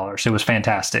 $15. It was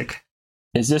fantastic.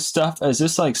 Is this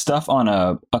like stuff on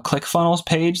a ClickFunnels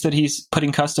page that he's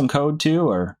putting custom code to,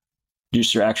 or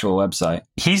just your actual website?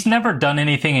 He's never done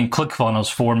anything in ClickFunnels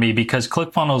for me, because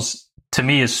ClickFunnels to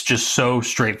me is just so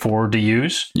straightforward to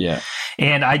use. Yeah.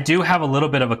 And I do have a little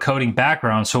bit of a coding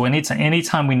background. So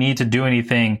anytime we need to do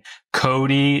anything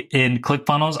codey in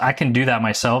ClickFunnels, I can do that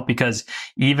myself, because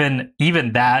even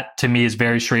that to me is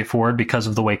very straightforward because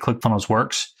of the way ClickFunnels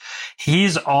works.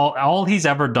 All he's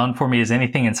ever done for me is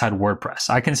anything inside WordPress.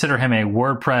 I consider him a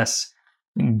WordPress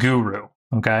guru.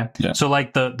 Okay. Yeah. So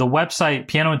like the website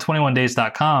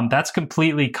pianoin21days.com, that's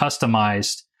completely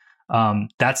customized.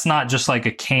 That's not just like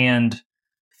a canned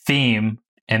theme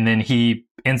and then he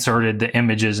inserted the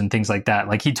images and things like that.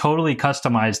 Like he totally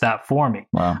customized that for me.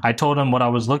 Wow. I told him what I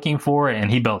was looking for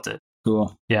and he built it.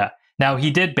 Cool. Yeah. Now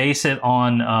he did base it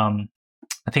on,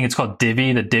 I think it's called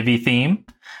Divi, the Divi theme,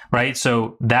 right?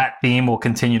 So that theme will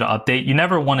continue to update. You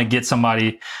never want to get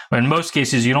somebody, in most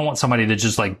cases, you don't want somebody to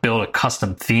just like build a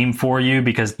custom theme for you,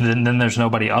 because then there's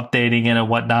nobody updating it and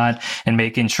whatnot and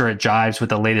making sure it jives with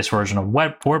the latest version of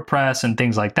WordPress and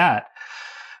things like that.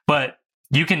 But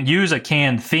you can use a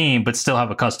canned theme, but still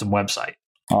have a custom website.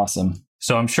 Awesome.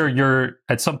 So I'm sure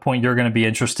at some point you're going to be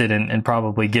interested in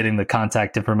probably getting the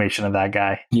contact information of that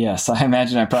guy. Yes, I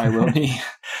imagine I probably will be.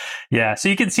 Yeah. So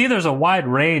you can see there's a wide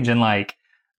range in like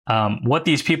what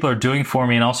these people are doing for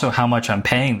me and also how much I'm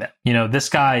paying them. This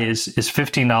guy is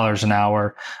 $15 an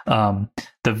hour.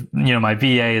 My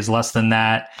VA is less than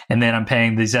that. And then I'm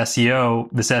paying this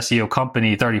SEO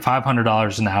company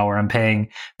 $3,500 an hour. I'm paying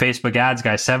Facebook ads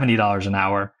guy $70 an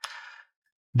hour.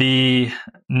 The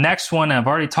next one, I've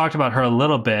already talked about her a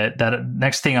little bit. That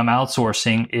next thing I'm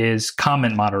outsourcing is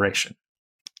comment moderation.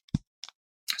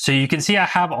 So you can see I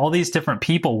have all these different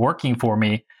people working for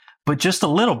me, but just a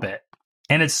little bit.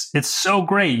 And it's so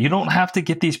great. You don't have to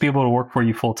get these people to work for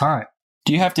you full time.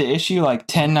 Do you have to issue like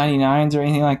 1099s or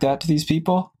anything like that to these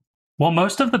people? Well,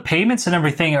 most of the payments and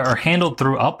everything are handled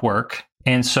through Upwork.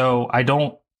 And so I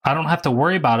don't have to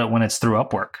worry about it when it's through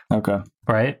Upwork. Okay.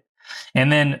 Right.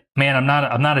 And then, man, I'm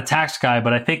not a tax guy,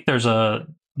 but I think there's a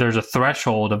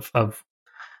threshold of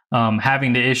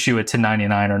having to issue a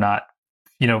 1099 or not.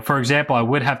 For example, I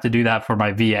would have to do that for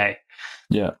my VA.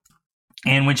 Yeah.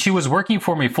 And when she was working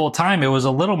for me full time, it was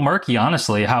a little murky,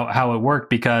 honestly, how it worked,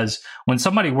 because when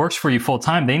somebody works for you full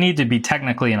time, they need to be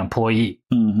technically an employee.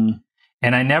 Mm-hmm.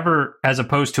 And I never, as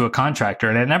opposed to a contractor,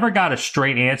 and I never got a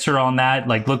straight answer on that,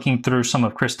 like looking through some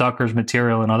of Chris Ducker's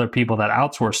material and other people that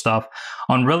outsource stuff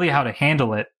on really how to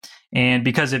handle it. And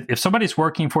because if somebody's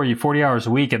working for you 40 hours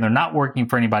a week and they're not working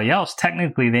for anybody else,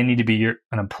 technically they need to be an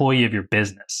employee of your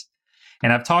business.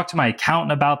 And I've talked to my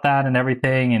accountant about that and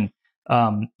everything.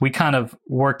 And we kind of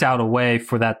worked out a way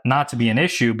for that not to be an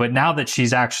issue. But now that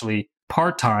she's actually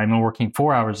part-time and working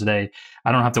 4 hours a day,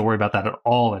 I don't have to worry about that at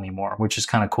all anymore, which is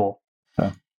kind of cool.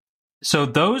 Huh. So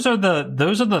those are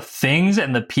the things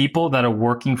and the people that are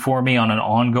working for me on an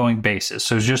ongoing basis.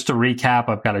 So just to recap,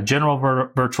 I've got a general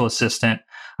virtual assistant.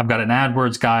 I've got an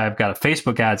AdWords guy. I've got a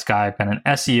Facebook ads guy. I've got an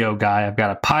SEO guy. I've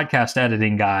got a podcast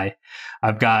editing guy.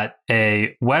 I've got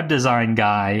a web design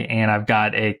guy, and I've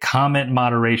got a comment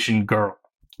moderation girl.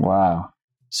 Wow.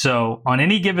 So on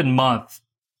any given month,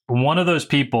 one of those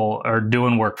people are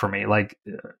doing work for me. Like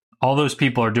all those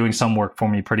people are doing some work for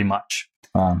me pretty much.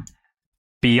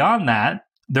 Beyond that,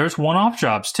 there's one-off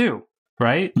jobs too,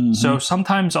 right? Mm-hmm. So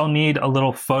sometimes I'll need a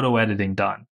little photo editing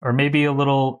done, or maybe a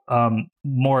little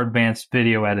more advanced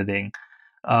video editing.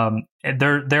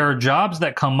 There are jobs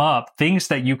that come up, things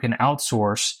that you can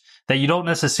outsource that you don't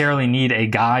necessarily need a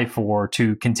guy for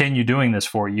to continue doing this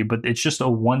for you, but it's just a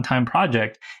one-time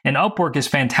project. And Upwork is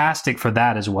fantastic for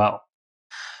that as well.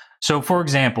 So for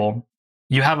example,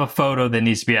 you have a photo that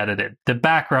needs to be edited. The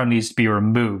background needs to be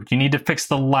removed. You need to fix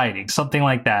the lighting, something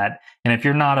like that. And if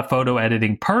you're not a photo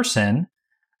editing person,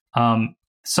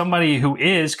 somebody who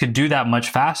is could do that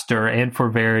much faster and for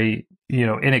very,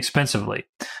 inexpensively.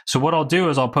 So what I'll do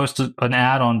is I'll post an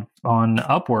ad on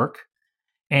Upwork,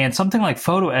 and something like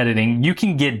photo editing, you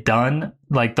can get done,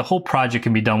 like the whole project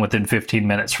can be done within 15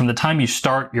 minutes from the time you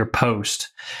start your post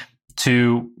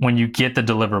to when you get the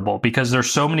deliverable, because there's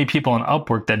so many people on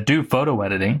Upwork that do photo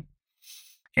editing.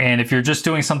 And if you're just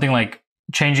doing something like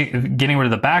getting rid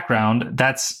of the background,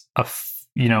 that's a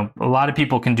lot of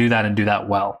people can do that and do that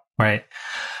well, right?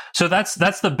 So that's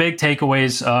the big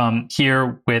takeaways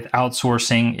here with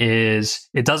outsourcing is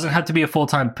it doesn't have to be a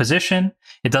full-time position.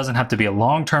 It doesn't have to be a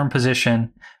long-term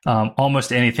position.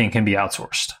 Almost anything can be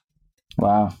outsourced.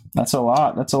 Wow. That's a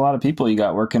lot. That's a lot of people you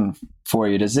got working for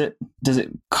you. Does it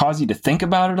cause you to think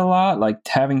about it a lot? Like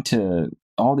having to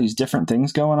all these different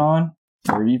things going on?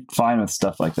 Or are you fine with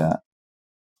stuff like that?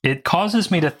 It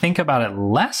causes me to think about it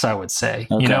less, I would say.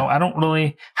 Okay. I don't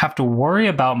really have to worry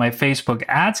about my Facebook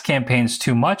ads campaigns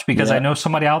too much because I know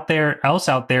somebody else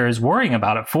out there is worrying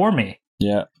about it for me.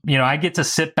 Yeah. I get to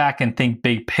sit back and think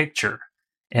big picture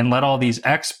and let all these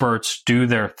experts do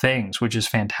their things, which is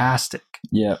fantastic.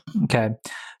 Yeah. Okay.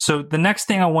 So the next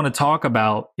thing I want to talk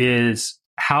about is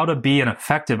how to be an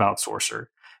effective outsourcer,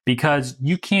 because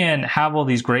you can have all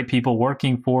these great people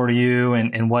working for you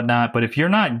and whatnot, but if you're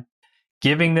not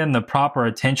giving them the proper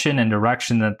attention and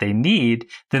direction that they need,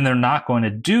 then they're not going to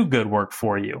do good work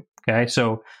for you. Okay.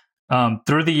 So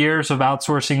through the years of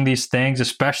outsourcing these things,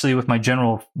 especially with my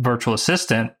general virtual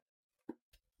assistant,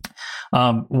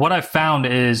 what I've found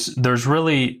is there's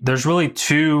really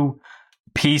two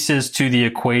pieces to the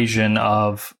equation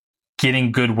of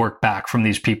getting good work back from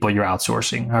these people you're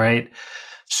outsourcing. All right.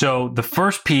 So the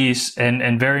first piece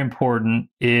and very important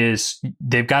is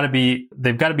they've got to be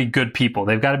good people.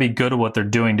 They've got to be good at what they're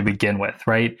doing to begin with,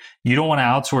 right? You don't want to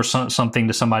outsource something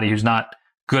to somebody who's not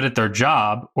good at their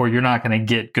job, or you're not going to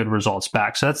get good results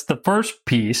back. So that's the first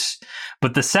piece.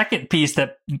 But the second piece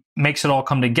that makes it all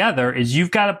come together is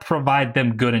you've got to provide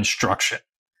them good instruction.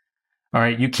 All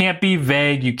right. You can't be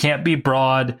vague. You can't be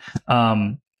broad,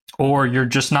 or you're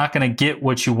just not going to get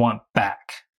what you want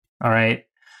back. All right.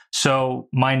 So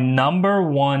my number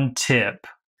one tip,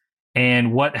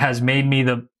 and what has made me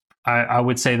I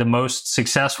would say the most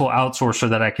successful outsourcer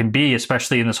that I can be,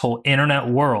 especially in this whole internet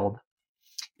world,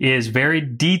 is very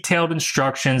detailed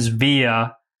instructions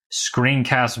via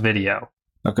screencast video.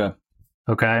 Okay.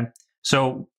 Okay.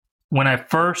 So when I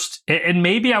first, and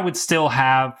maybe I would still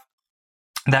have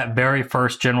that very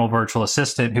first general virtual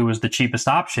assistant who was the cheapest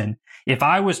option if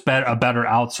I was a better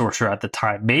outsourcer at the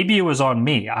time. Maybe it was on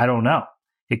me. I don't know.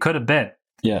 It could have been.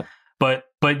 Yeah. But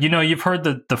you've heard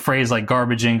the phrase like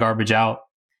garbage in, garbage out.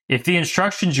 If the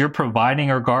instructions you're providing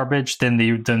are garbage,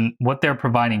 then what they're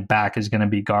providing back is going to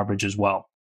be garbage as well.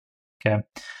 Okay.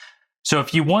 So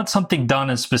if you want something done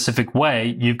in a specific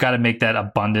way, you've got to make that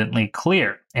abundantly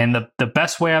clear. And the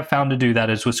best way I've found to do that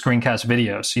is with screencast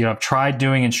videos. I've tried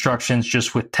doing instructions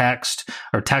just with text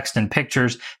or text and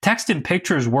pictures. Text and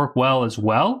pictures work well as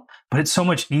well, but it's so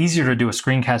much easier to do a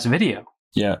screencast video.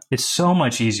 Yeah. It's so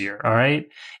much easier. All right.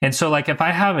 And so like if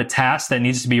I have a task that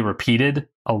needs to be repeated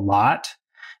a lot,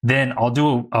 then I'll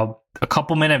do a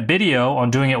couple minute video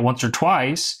on doing it once or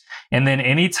twice. And then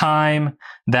anytime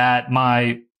that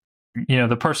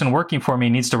the person working for me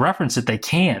needs to reference it, they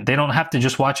can. They don't have to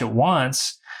just watch it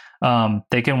once.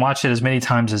 They can watch it as many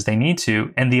times as they need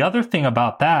to. And the other thing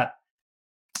about that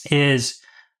is,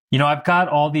 I've got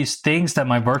all these things that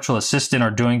my virtual assistant are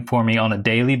doing for me on a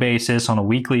daily basis, on a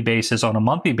weekly basis, on a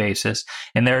monthly basis.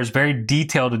 And there's very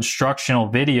detailed instructional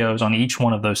videos on each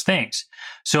one of those things.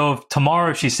 So if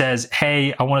tomorrow she says,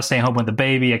 hey, I want to stay home with the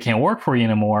baby, I can't work for you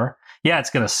anymore. Yeah, it's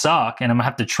going to suck and I'm going to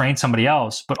have to train somebody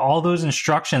else. But all those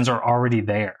instructions are already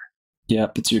there.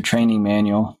 Yep, it's your training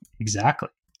manual. Exactly.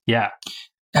 Yeah.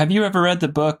 Have you ever read the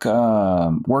book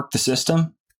Work the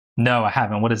System? No, I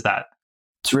haven't. What is that?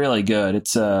 It's really good.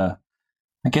 It's I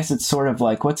guess it's sort of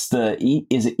like, is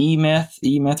it E-Myth?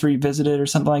 E-Myth Revisited or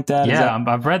something like that? Yeah,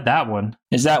 I've read that one.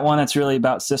 Is that one that's really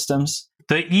about systems?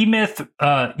 The E-Myth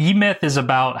is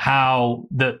about how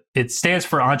it stands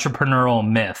for entrepreneurial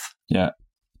myth. Yeah.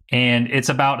 And it's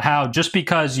about how just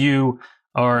because you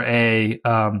are a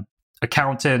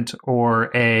accountant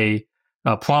or a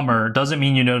plumber doesn't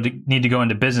mean need to go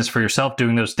into business for yourself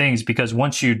doing those things, because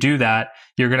once you do that,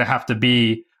 you're going to have to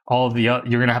be you're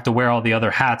going to have to wear all the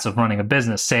other hats of running a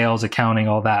business, sales, accounting,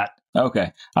 all that.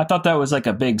 Okay. I thought that was like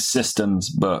a big systems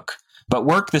book. But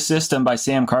Work the System by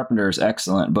Sam Carpenter is an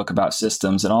excellent book about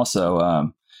systems. And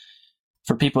also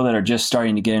for people that are just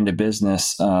starting to get into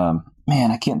business, I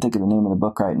can't think of the name of the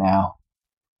book right now.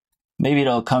 Maybe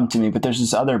it'll come to me, but there's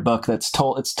this other book it's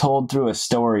told through a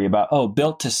story about,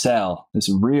 Built to Sell. It's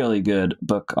a really good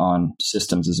book on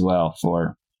systems as well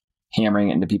for hammering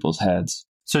it into people's heads.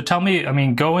 So tell me,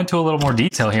 go into a little more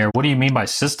detail here. What do you mean by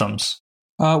systems?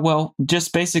 Well,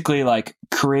 just basically like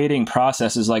creating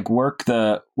processes, like work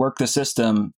the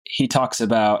system. He talks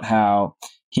about how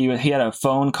he had a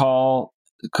phone call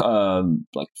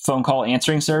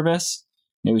answering service.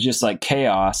 It was just like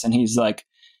chaos. And he's like,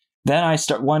 then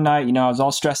one night, I was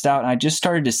all stressed out and I just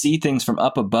started to see things from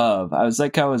up above. I was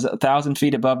 1,000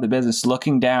 feet above the business,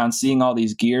 looking down, seeing all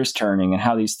these gears turning and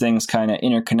how these things kind of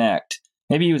interconnect.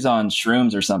 Maybe he was on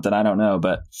shrooms or something. I don't know.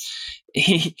 But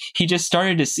he just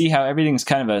started to see how everything's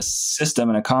kind of a system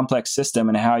and a complex system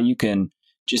and how you can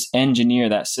just engineer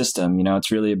that system.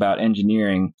 It's really about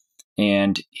engineering.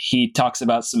 And he talks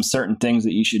about some certain things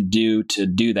that you should do to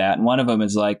do that. And one of them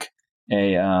is like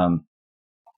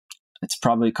it's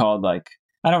probably called I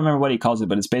don't remember what he calls it,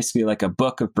 but it's basically like a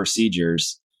book of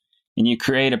procedures. And you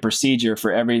create a procedure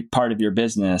for every part of your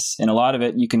business. And a lot of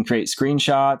it, you can create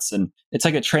screenshots and it's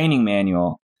like a training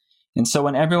manual. And so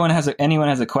when anyone has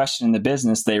a question in the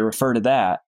business, they refer to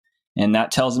that. And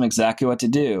that tells them exactly what to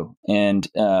do. And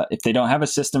if they don't have a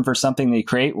system for something, they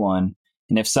create one.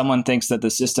 And if someone thinks that the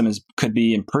system could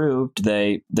be improved,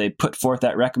 they put forth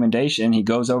that recommendation. He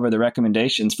goes over the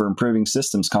recommendations for improving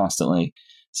systems constantly.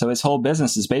 So his whole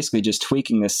business is basically just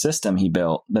tweaking this system he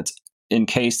built that's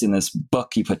encased in this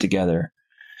book he put together.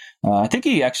 I think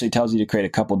he actually tells you to create a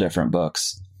couple different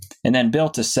books. And then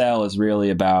Built to Sell is really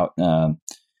about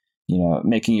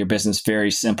making your business very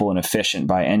simple and efficient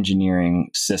by engineering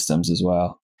systems as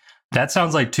well. That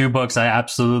sounds like two books I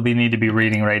absolutely need to be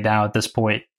reading right now at this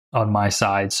point on my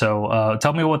side. So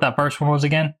tell me what that first one was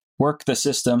again. Work the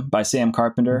System by Sam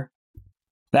Carpenter.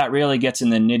 That really gets in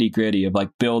the nitty gritty of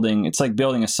building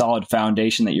a solid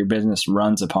foundation that your business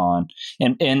runs upon.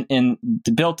 And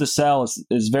the Built to Sell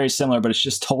is very similar, but it's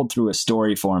just told through a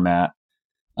story format.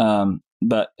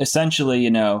 But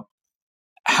essentially,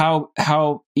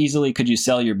 how easily could you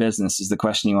sell your business is the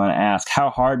question you want to ask. How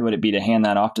hard would it be to hand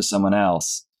that off to someone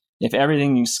else? If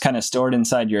everything is kind of stored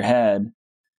inside your head,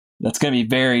 that's going to be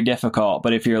very difficult.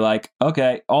 But if you're like,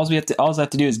 okay, all I have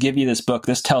to do is give you this book.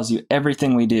 This tells you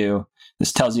everything we do.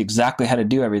 This tells you exactly how to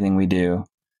do everything we do.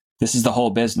 This is the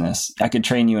whole business. I could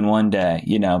train you in one day.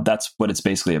 That's what it's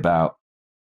basically about.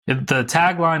 The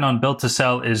tagline on Built to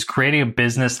Sell is creating a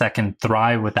business that can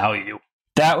thrive without you.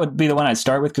 That would be the one I'd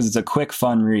start with because it's a quick,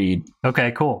 fun read.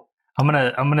 Okay, cool. I'm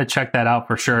gonna check that out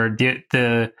for sure.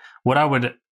 What I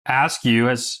would ask you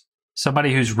as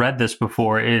somebody who's read this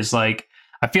before is I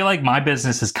feel like my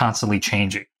business is constantly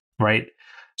changing, right?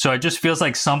 So it just feels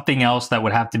like something else that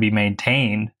would have to be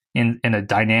maintained in a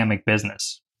dynamic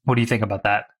business. What do you think about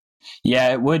that?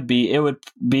 Yeah, it would be. It would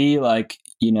be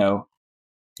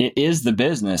it is the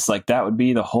business. That would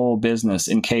be the whole business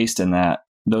encased in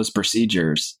those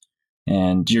procedures.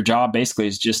 And your job basically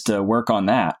is just to work on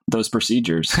those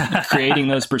procedures, creating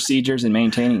those procedures and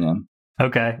maintaining them.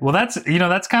 Okay. Well, that's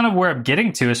kind of where I'm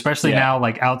getting to, especially now,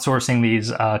 outsourcing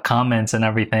these comments and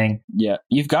everything. Yeah.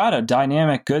 You've got a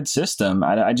dynamic, good system.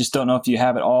 I just don't know if you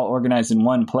have it all organized in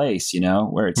one place,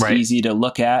 where it's easy to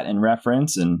look at and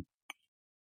reference. And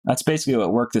That's basically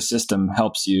what Work the System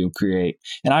helps you create.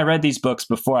 And I read these books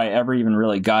before I ever even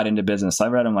really got into business. I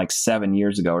read them like 7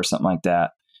 years ago or something like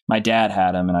that. My dad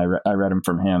had them, and I read them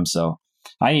from him. So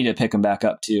I need to pick them back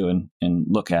up too and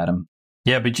look at them.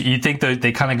 Yeah, but you think that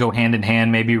they kind of go hand in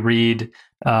hand? Maybe read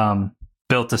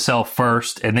Built to Sell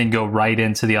first and then go right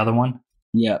into the other one?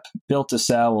 Yep. Built to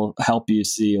Sell will help you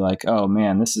see like, oh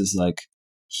man, this is like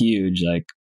huge, like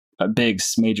a big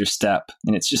major step.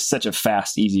 And it's just such a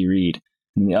fast, easy read.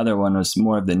 And the other one was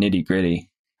more of the nitty gritty.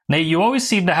 Nate, you always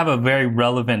seem to have a very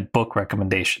relevant book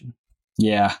recommendation.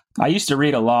 Yeah. I used to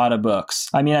read a lot of books.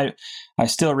 I mean, I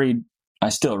still read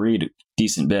a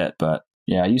decent bit, but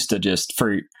yeah, I used to just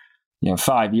for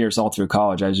 5 years all through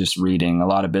college, I was just reading a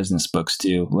lot of business books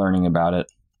too, learning about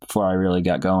it before I really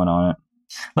got going on it.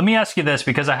 Let me ask you this,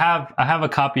 because I have a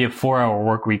copy of 4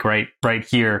 Hour Workweek right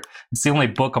here. It's the only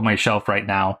book on my shelf right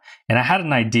now. And I had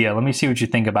an idea. Let me see what you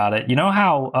think about it. You know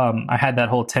how I had that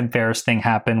whole Tim Ferriss thing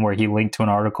happen where he linked to an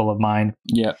article of mine?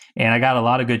 Yeah. And I got a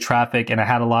lot of good traffic and I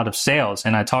had a lot of sales.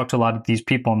 And I talked to a lot of these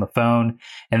people on the phone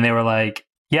and they were like,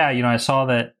 yeah, I saw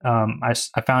that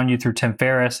I found you through Tim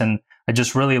Ferriss and I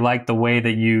just really like the way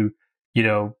that you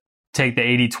take the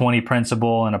 80-20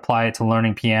 principle and apply it to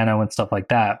learning piano and stuff like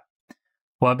that.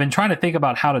 Well, I've been trying to think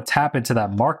about how to tap into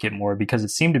that market more because it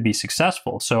seemed to be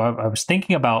successful. So I was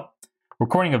thinking about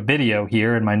recording a video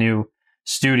here in my new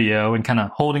studio and kind of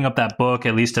holding up that book,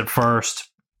 at least at first,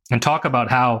 and talk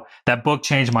about how that book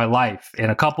changed my life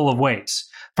in a couple of ways.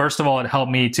 First of all, it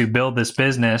helped me to build this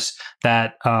business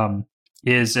that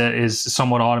is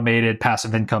somewhat automated,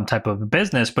 passive income type of a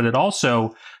business, but it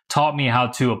also taught me how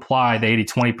to apply the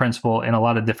 80-20 principle in a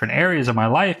lot of different areas of my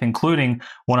life, including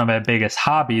one of my biggest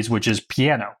hobbies, which is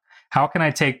piano. How can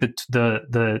I take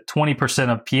the 20%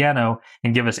 of piano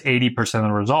and give us 80% of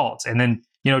the results? And then,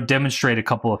 demonstrate a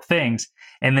couple of things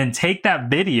and then take that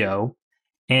video,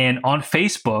 and on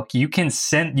Facebook, you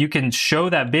can show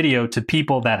that video to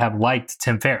people that have liked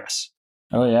Tim Ferriss.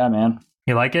 Oh yeah, man.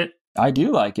 You like it? I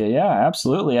do like it. Yeah,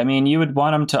 absolutely. I mean, you would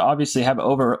want them to obviously have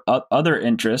other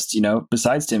interests,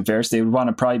 besides Tim Ferriss. They would want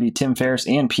to probably be Tim Ferriss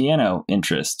and piano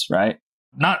interests, right?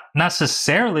 Not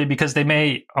necessarily, because they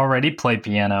may already play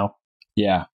piano.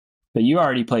 Yeah. But you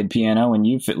already played piano when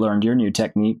you learned your new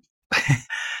technique.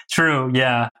 True.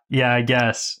 Yeah. Yeah, I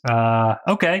guess.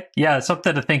 Okay. Yeah, it's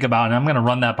something to think about. And I'm going to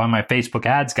run that by my Facebook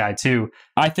ads guy too.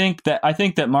 I think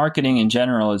that marketing in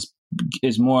general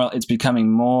is more, it's becoming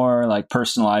more like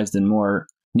personalized and more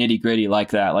nitty gritty like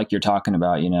that, like you're talking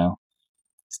about,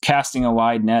 casting a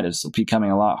wide net is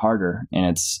becoming a lot harder, and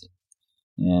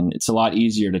it's a lot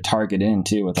easier to target in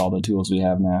too with all the tools we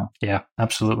have now. Yeah,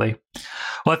 absolutely.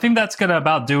 Well, I think that's going to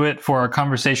about do it for our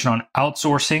conversation on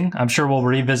outsourcing. I'm sure we'll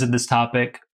revisit this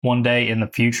topic one day in the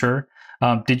future.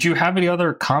 Did you have any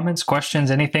other comments,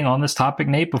 questions, anything on this topic,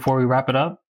 Nate, before we wrap it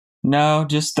up? No,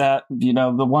 just that,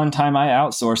 the one time I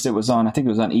outsourced, I think it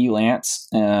was on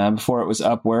Elance before it was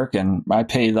Upwork, and I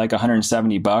paid like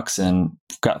 $170 and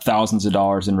got thousands of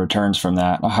dollars in returns from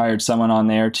that. I hired someone on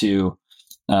there to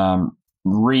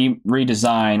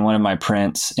redesign one of my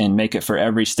prints and make it for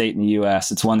every state in the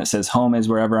U.S. It's one that says home is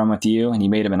wherever I'm with you. And he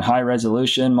made them in high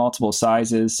resolution, multiple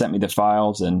sizes, sent me the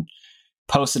files and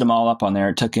posted them all up on there.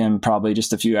 It took him probably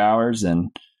just a few hours, and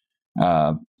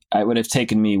it would have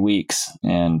taken me weeks,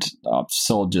 and I've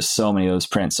sold just so many of those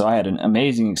prints. So I had an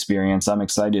amazing experience. I'm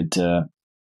excited to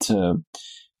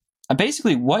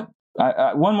basically one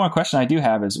more question I do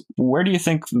have is, where do you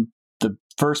think the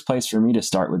first place for me to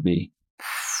start would be?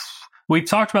 We've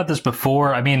talked about this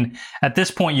before. I mean, at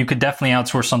this point, you could definitely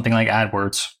outsource something like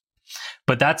AdWords,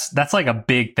 but that's like a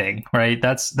big thing, right?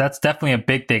 That's definitely a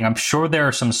big thing. I'm sure there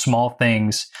are some small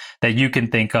things that you can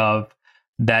think of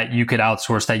that you could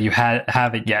outsource that you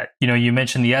haven't yet. You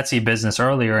mentioned the Etsy business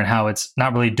earlier and how it's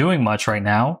not really doing much right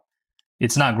now.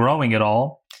 It's not growing at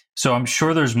all. So I'm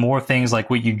sure there's more things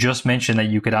like what you just mentioned that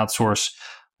you could outsource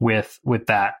with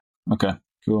that. Okay,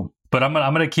 cool. But I'm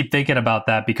gonna keep thinking about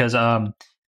that because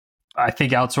I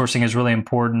think outsourcing is really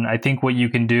important. I think what you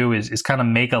can do is kind of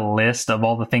make a list of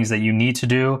all the things that you need to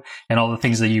do and all the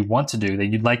things that you want to do that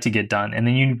you'd like to get done. And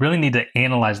then you really need to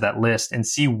analyze that list and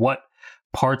see what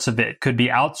parts of it could be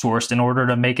outsourced in order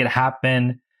to make it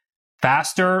happen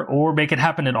faster or make it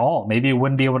happen at all. Maybe it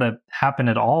wouldn't be able to happen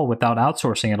at all without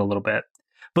outsourcing it a little bit.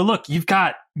 But look, you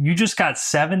just got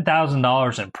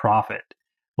 $7,000 in profit.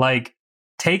 Like,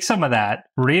 take some of that,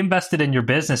 reinvest it in your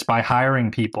business by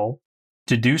hiring people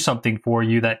to do something for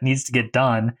you that needs to get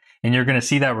done, and you're going to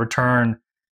see that return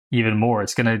even more.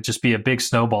 It's going to just be a big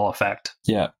snowball effect.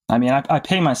 Yeah. I mean, I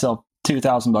pay myself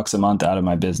 $2,000 a month out of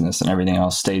my business, and everything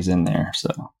else stays in there. So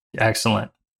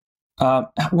excellent.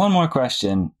 One more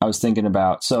question I was thinking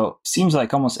about. So seems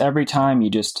like almost every time you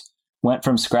just went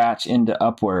from scratch into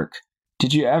Upwork,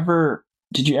 did you ever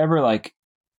like,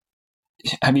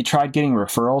 have you tried getting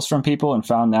referrals from people and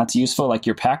found that's useful? Like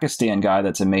your Pakistan guy,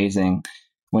 that's amazing.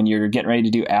 When you're getting ready to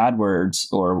do AdWords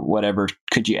or whatever,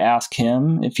 could you ask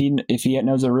him if he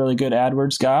knows a really good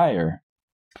AdWords guy? Or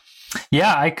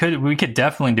Yeah, we could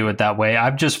definitely do it that way.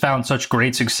 I've just found such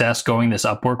great success going this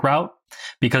Upwork route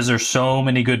because there's so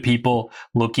many good people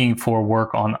looking for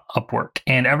work on Upwork.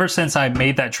 And ever since I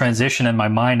made that transition in my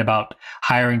mind about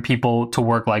hiring people to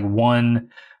work like 1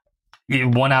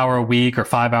 hour a week or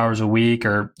 5 hours a week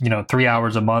or 3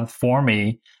 hours a month for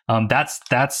me, that's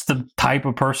the type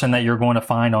of person that you're going to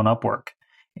find on Upwork.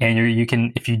 And you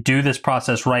can, if you do this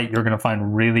process right, you're going to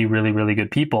find really, really, really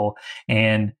good people.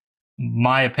 And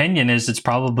my opinion is it's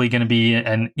probably going to be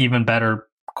an even better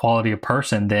quality of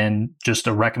person than just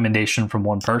a recommendation from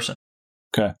one person.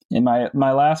 Okay. And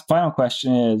my last final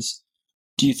question is,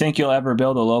 do you think you'll ever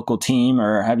build a local team,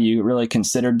 or have you really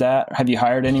considered that? Have you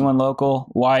hired anyone local?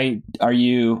 Why are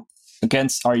you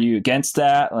against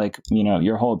that? Like,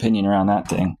 your whole opinion around that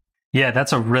thing. Yeah,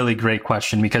 that's a really great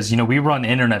question because, we run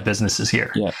internet businesses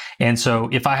here. Yeah. And so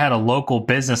if I had a local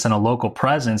business and a local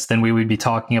presence, then we would be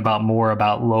talking more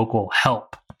about local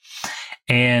help.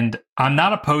 And I'm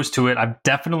not opposed to it. I've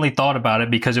definitely thought about it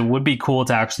because it would be cool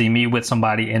to actually meet with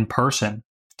somebody in person.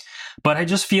 But I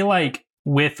just feel like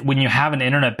when you have an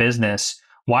internet business,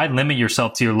 why limit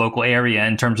yourself to your local area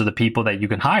in terms of the people that you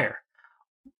can hire?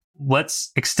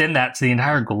 Let's extend that to the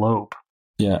entire globe.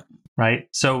 Yeah. Right.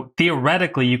 So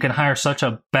theoretically, you can hire such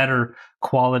a better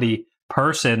quality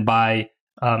person by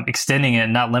extending it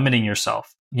and not limiting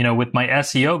yourself. With my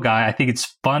SEO guy, I think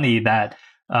it's funny that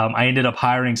I ended up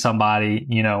hiring somebody,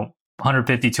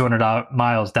 150, 200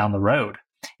 miles down the road.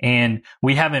 And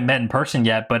we haven't met in person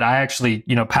yet, but I actually,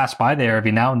 pass by there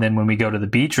every now and then when we go to the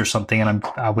beach or something. And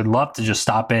I would love to just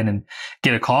stop in and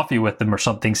get a coffee with them or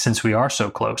something since we are so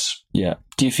close. Yeah.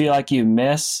 Do you feel like you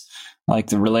miss like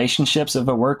the relationships of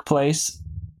a workplace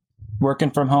working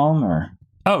from home? Or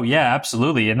Oh yeah,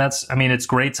 absolutely. And it's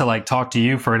great to like talk to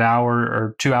you for an hour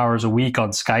or 2 hours a week on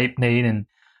Skype, Nate, and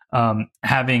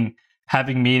having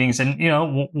meetings.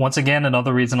 And once again,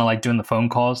 another reason I like doing the phone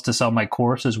calls to sell my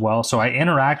course as well. So I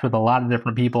interact with a lot of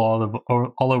different people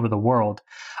all over the world.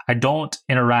 I don't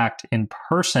interact in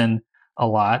person a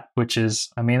lot, which is,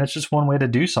 it's just one way to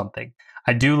do something.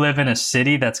 I do live in a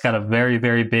city that's got a very,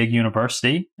 very big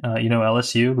university,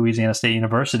 LSU, Louisiana State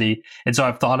University. And so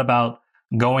I've thought about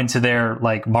going to their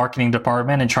like marketing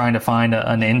department and trying to find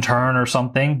an intern or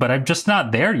something, but I'm just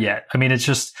not there yet. It's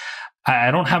just, I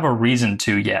don't have a reason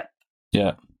to yet.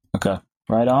 Yeah. Okay.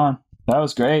 Right on. That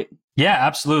was great. Yeah,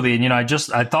 absolutely. And, I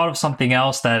thought of something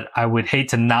else that I would hate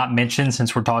to not mention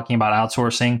since we're talking about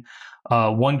outsourcing.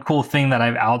 One cool thing that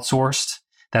I've outsourced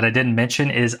that I didn't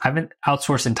mention is I've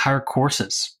outsourced entire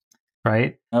courses,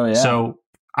 right? Oh, yeah. So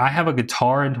I have a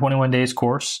guitar in 21 days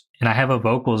course and I have a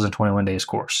vocals in 21 days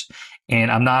course. And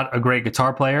I'm not a great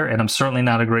guitar player and I'm certainly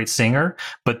not a great singer,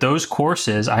 but those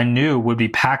courses I knew would be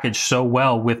packaged so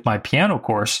well with my piano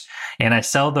course. And I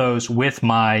sell those with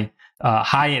my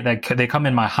they come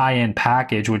in my high-end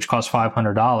package, which costs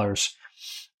 $500.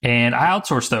 And I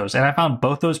outsourced those. And I found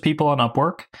both those people on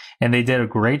Upwork and they did a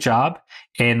great job.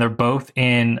 And they're both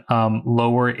in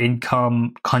lower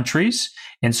income countries.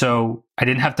 And so I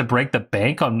didn't have to break the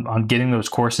bank on getting those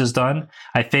courses done.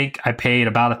 I think I paid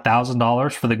about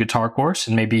 $1,000 for the guitar course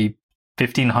and maybe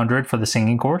 $1,500 for the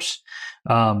singing course.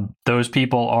 Those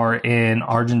people are in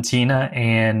Argentina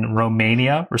and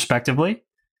Romania, respectively.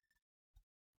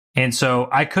 And so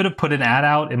I could have put an ad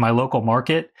out in my local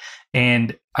market,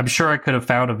 and I'm sure I could have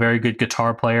found a very good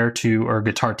guitar player or a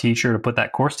guitar teacher to put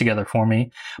that course together for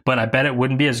me, but I bet it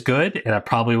wouldn't be as good, and I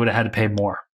probably would have had to pay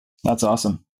more. That's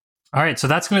awesome. All right, so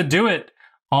that's going to do it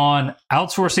on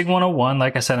Outsourcing 101.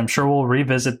 Like I said, I'm sure we'll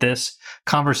revisit this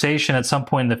conversation at some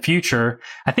point in the future.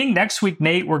 I think next week,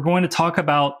 Nate, we're going to talk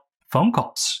about phone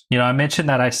calls. I mentioned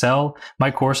that I sell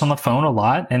my course on the phone a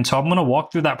lot. And so I'm going to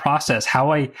walk through that process,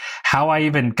 how I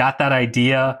even got that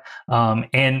idea.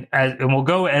 And we'll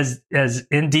go as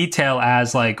in detail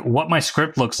as like what my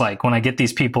script looks like when I get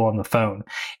these people on the phone.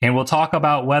 And we'll talk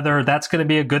about whether that's going to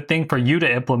be a good thing for you to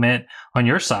implement on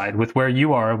your side with where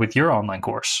you are with your online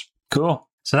course. Cool.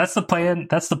 So that's the plan.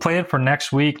 That's the plan for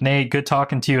next week. Nate, good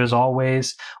talking to you as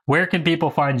always. Where can people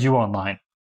find you online?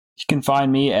 You can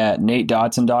find me at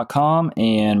natedodson.com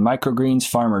and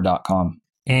microgreensfarmer.com.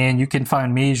 And you can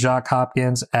find me, Jacques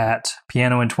Hopkins, at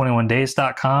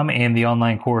pianoin21days.com and the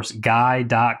online course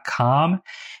guy.com.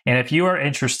 And if you are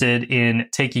interested in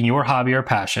taking your hobby or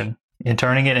passion and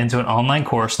turning it into an online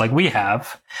course like we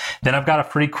have, then I've got a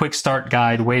free quick start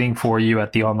guide waiting for you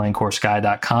at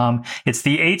theonlinecourseguy.com. It's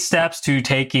the 8 steps to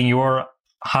taking your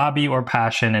hobby or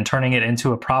passion and turning it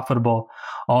into a profitable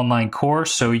online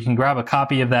course. So you can grab a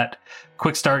copy of that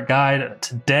quick start guide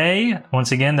today.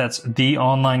 Once again, that's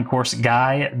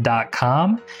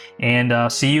theonlinecourseguy.com.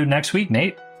 And see you next week,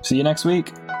 Nate. See you next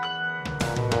week.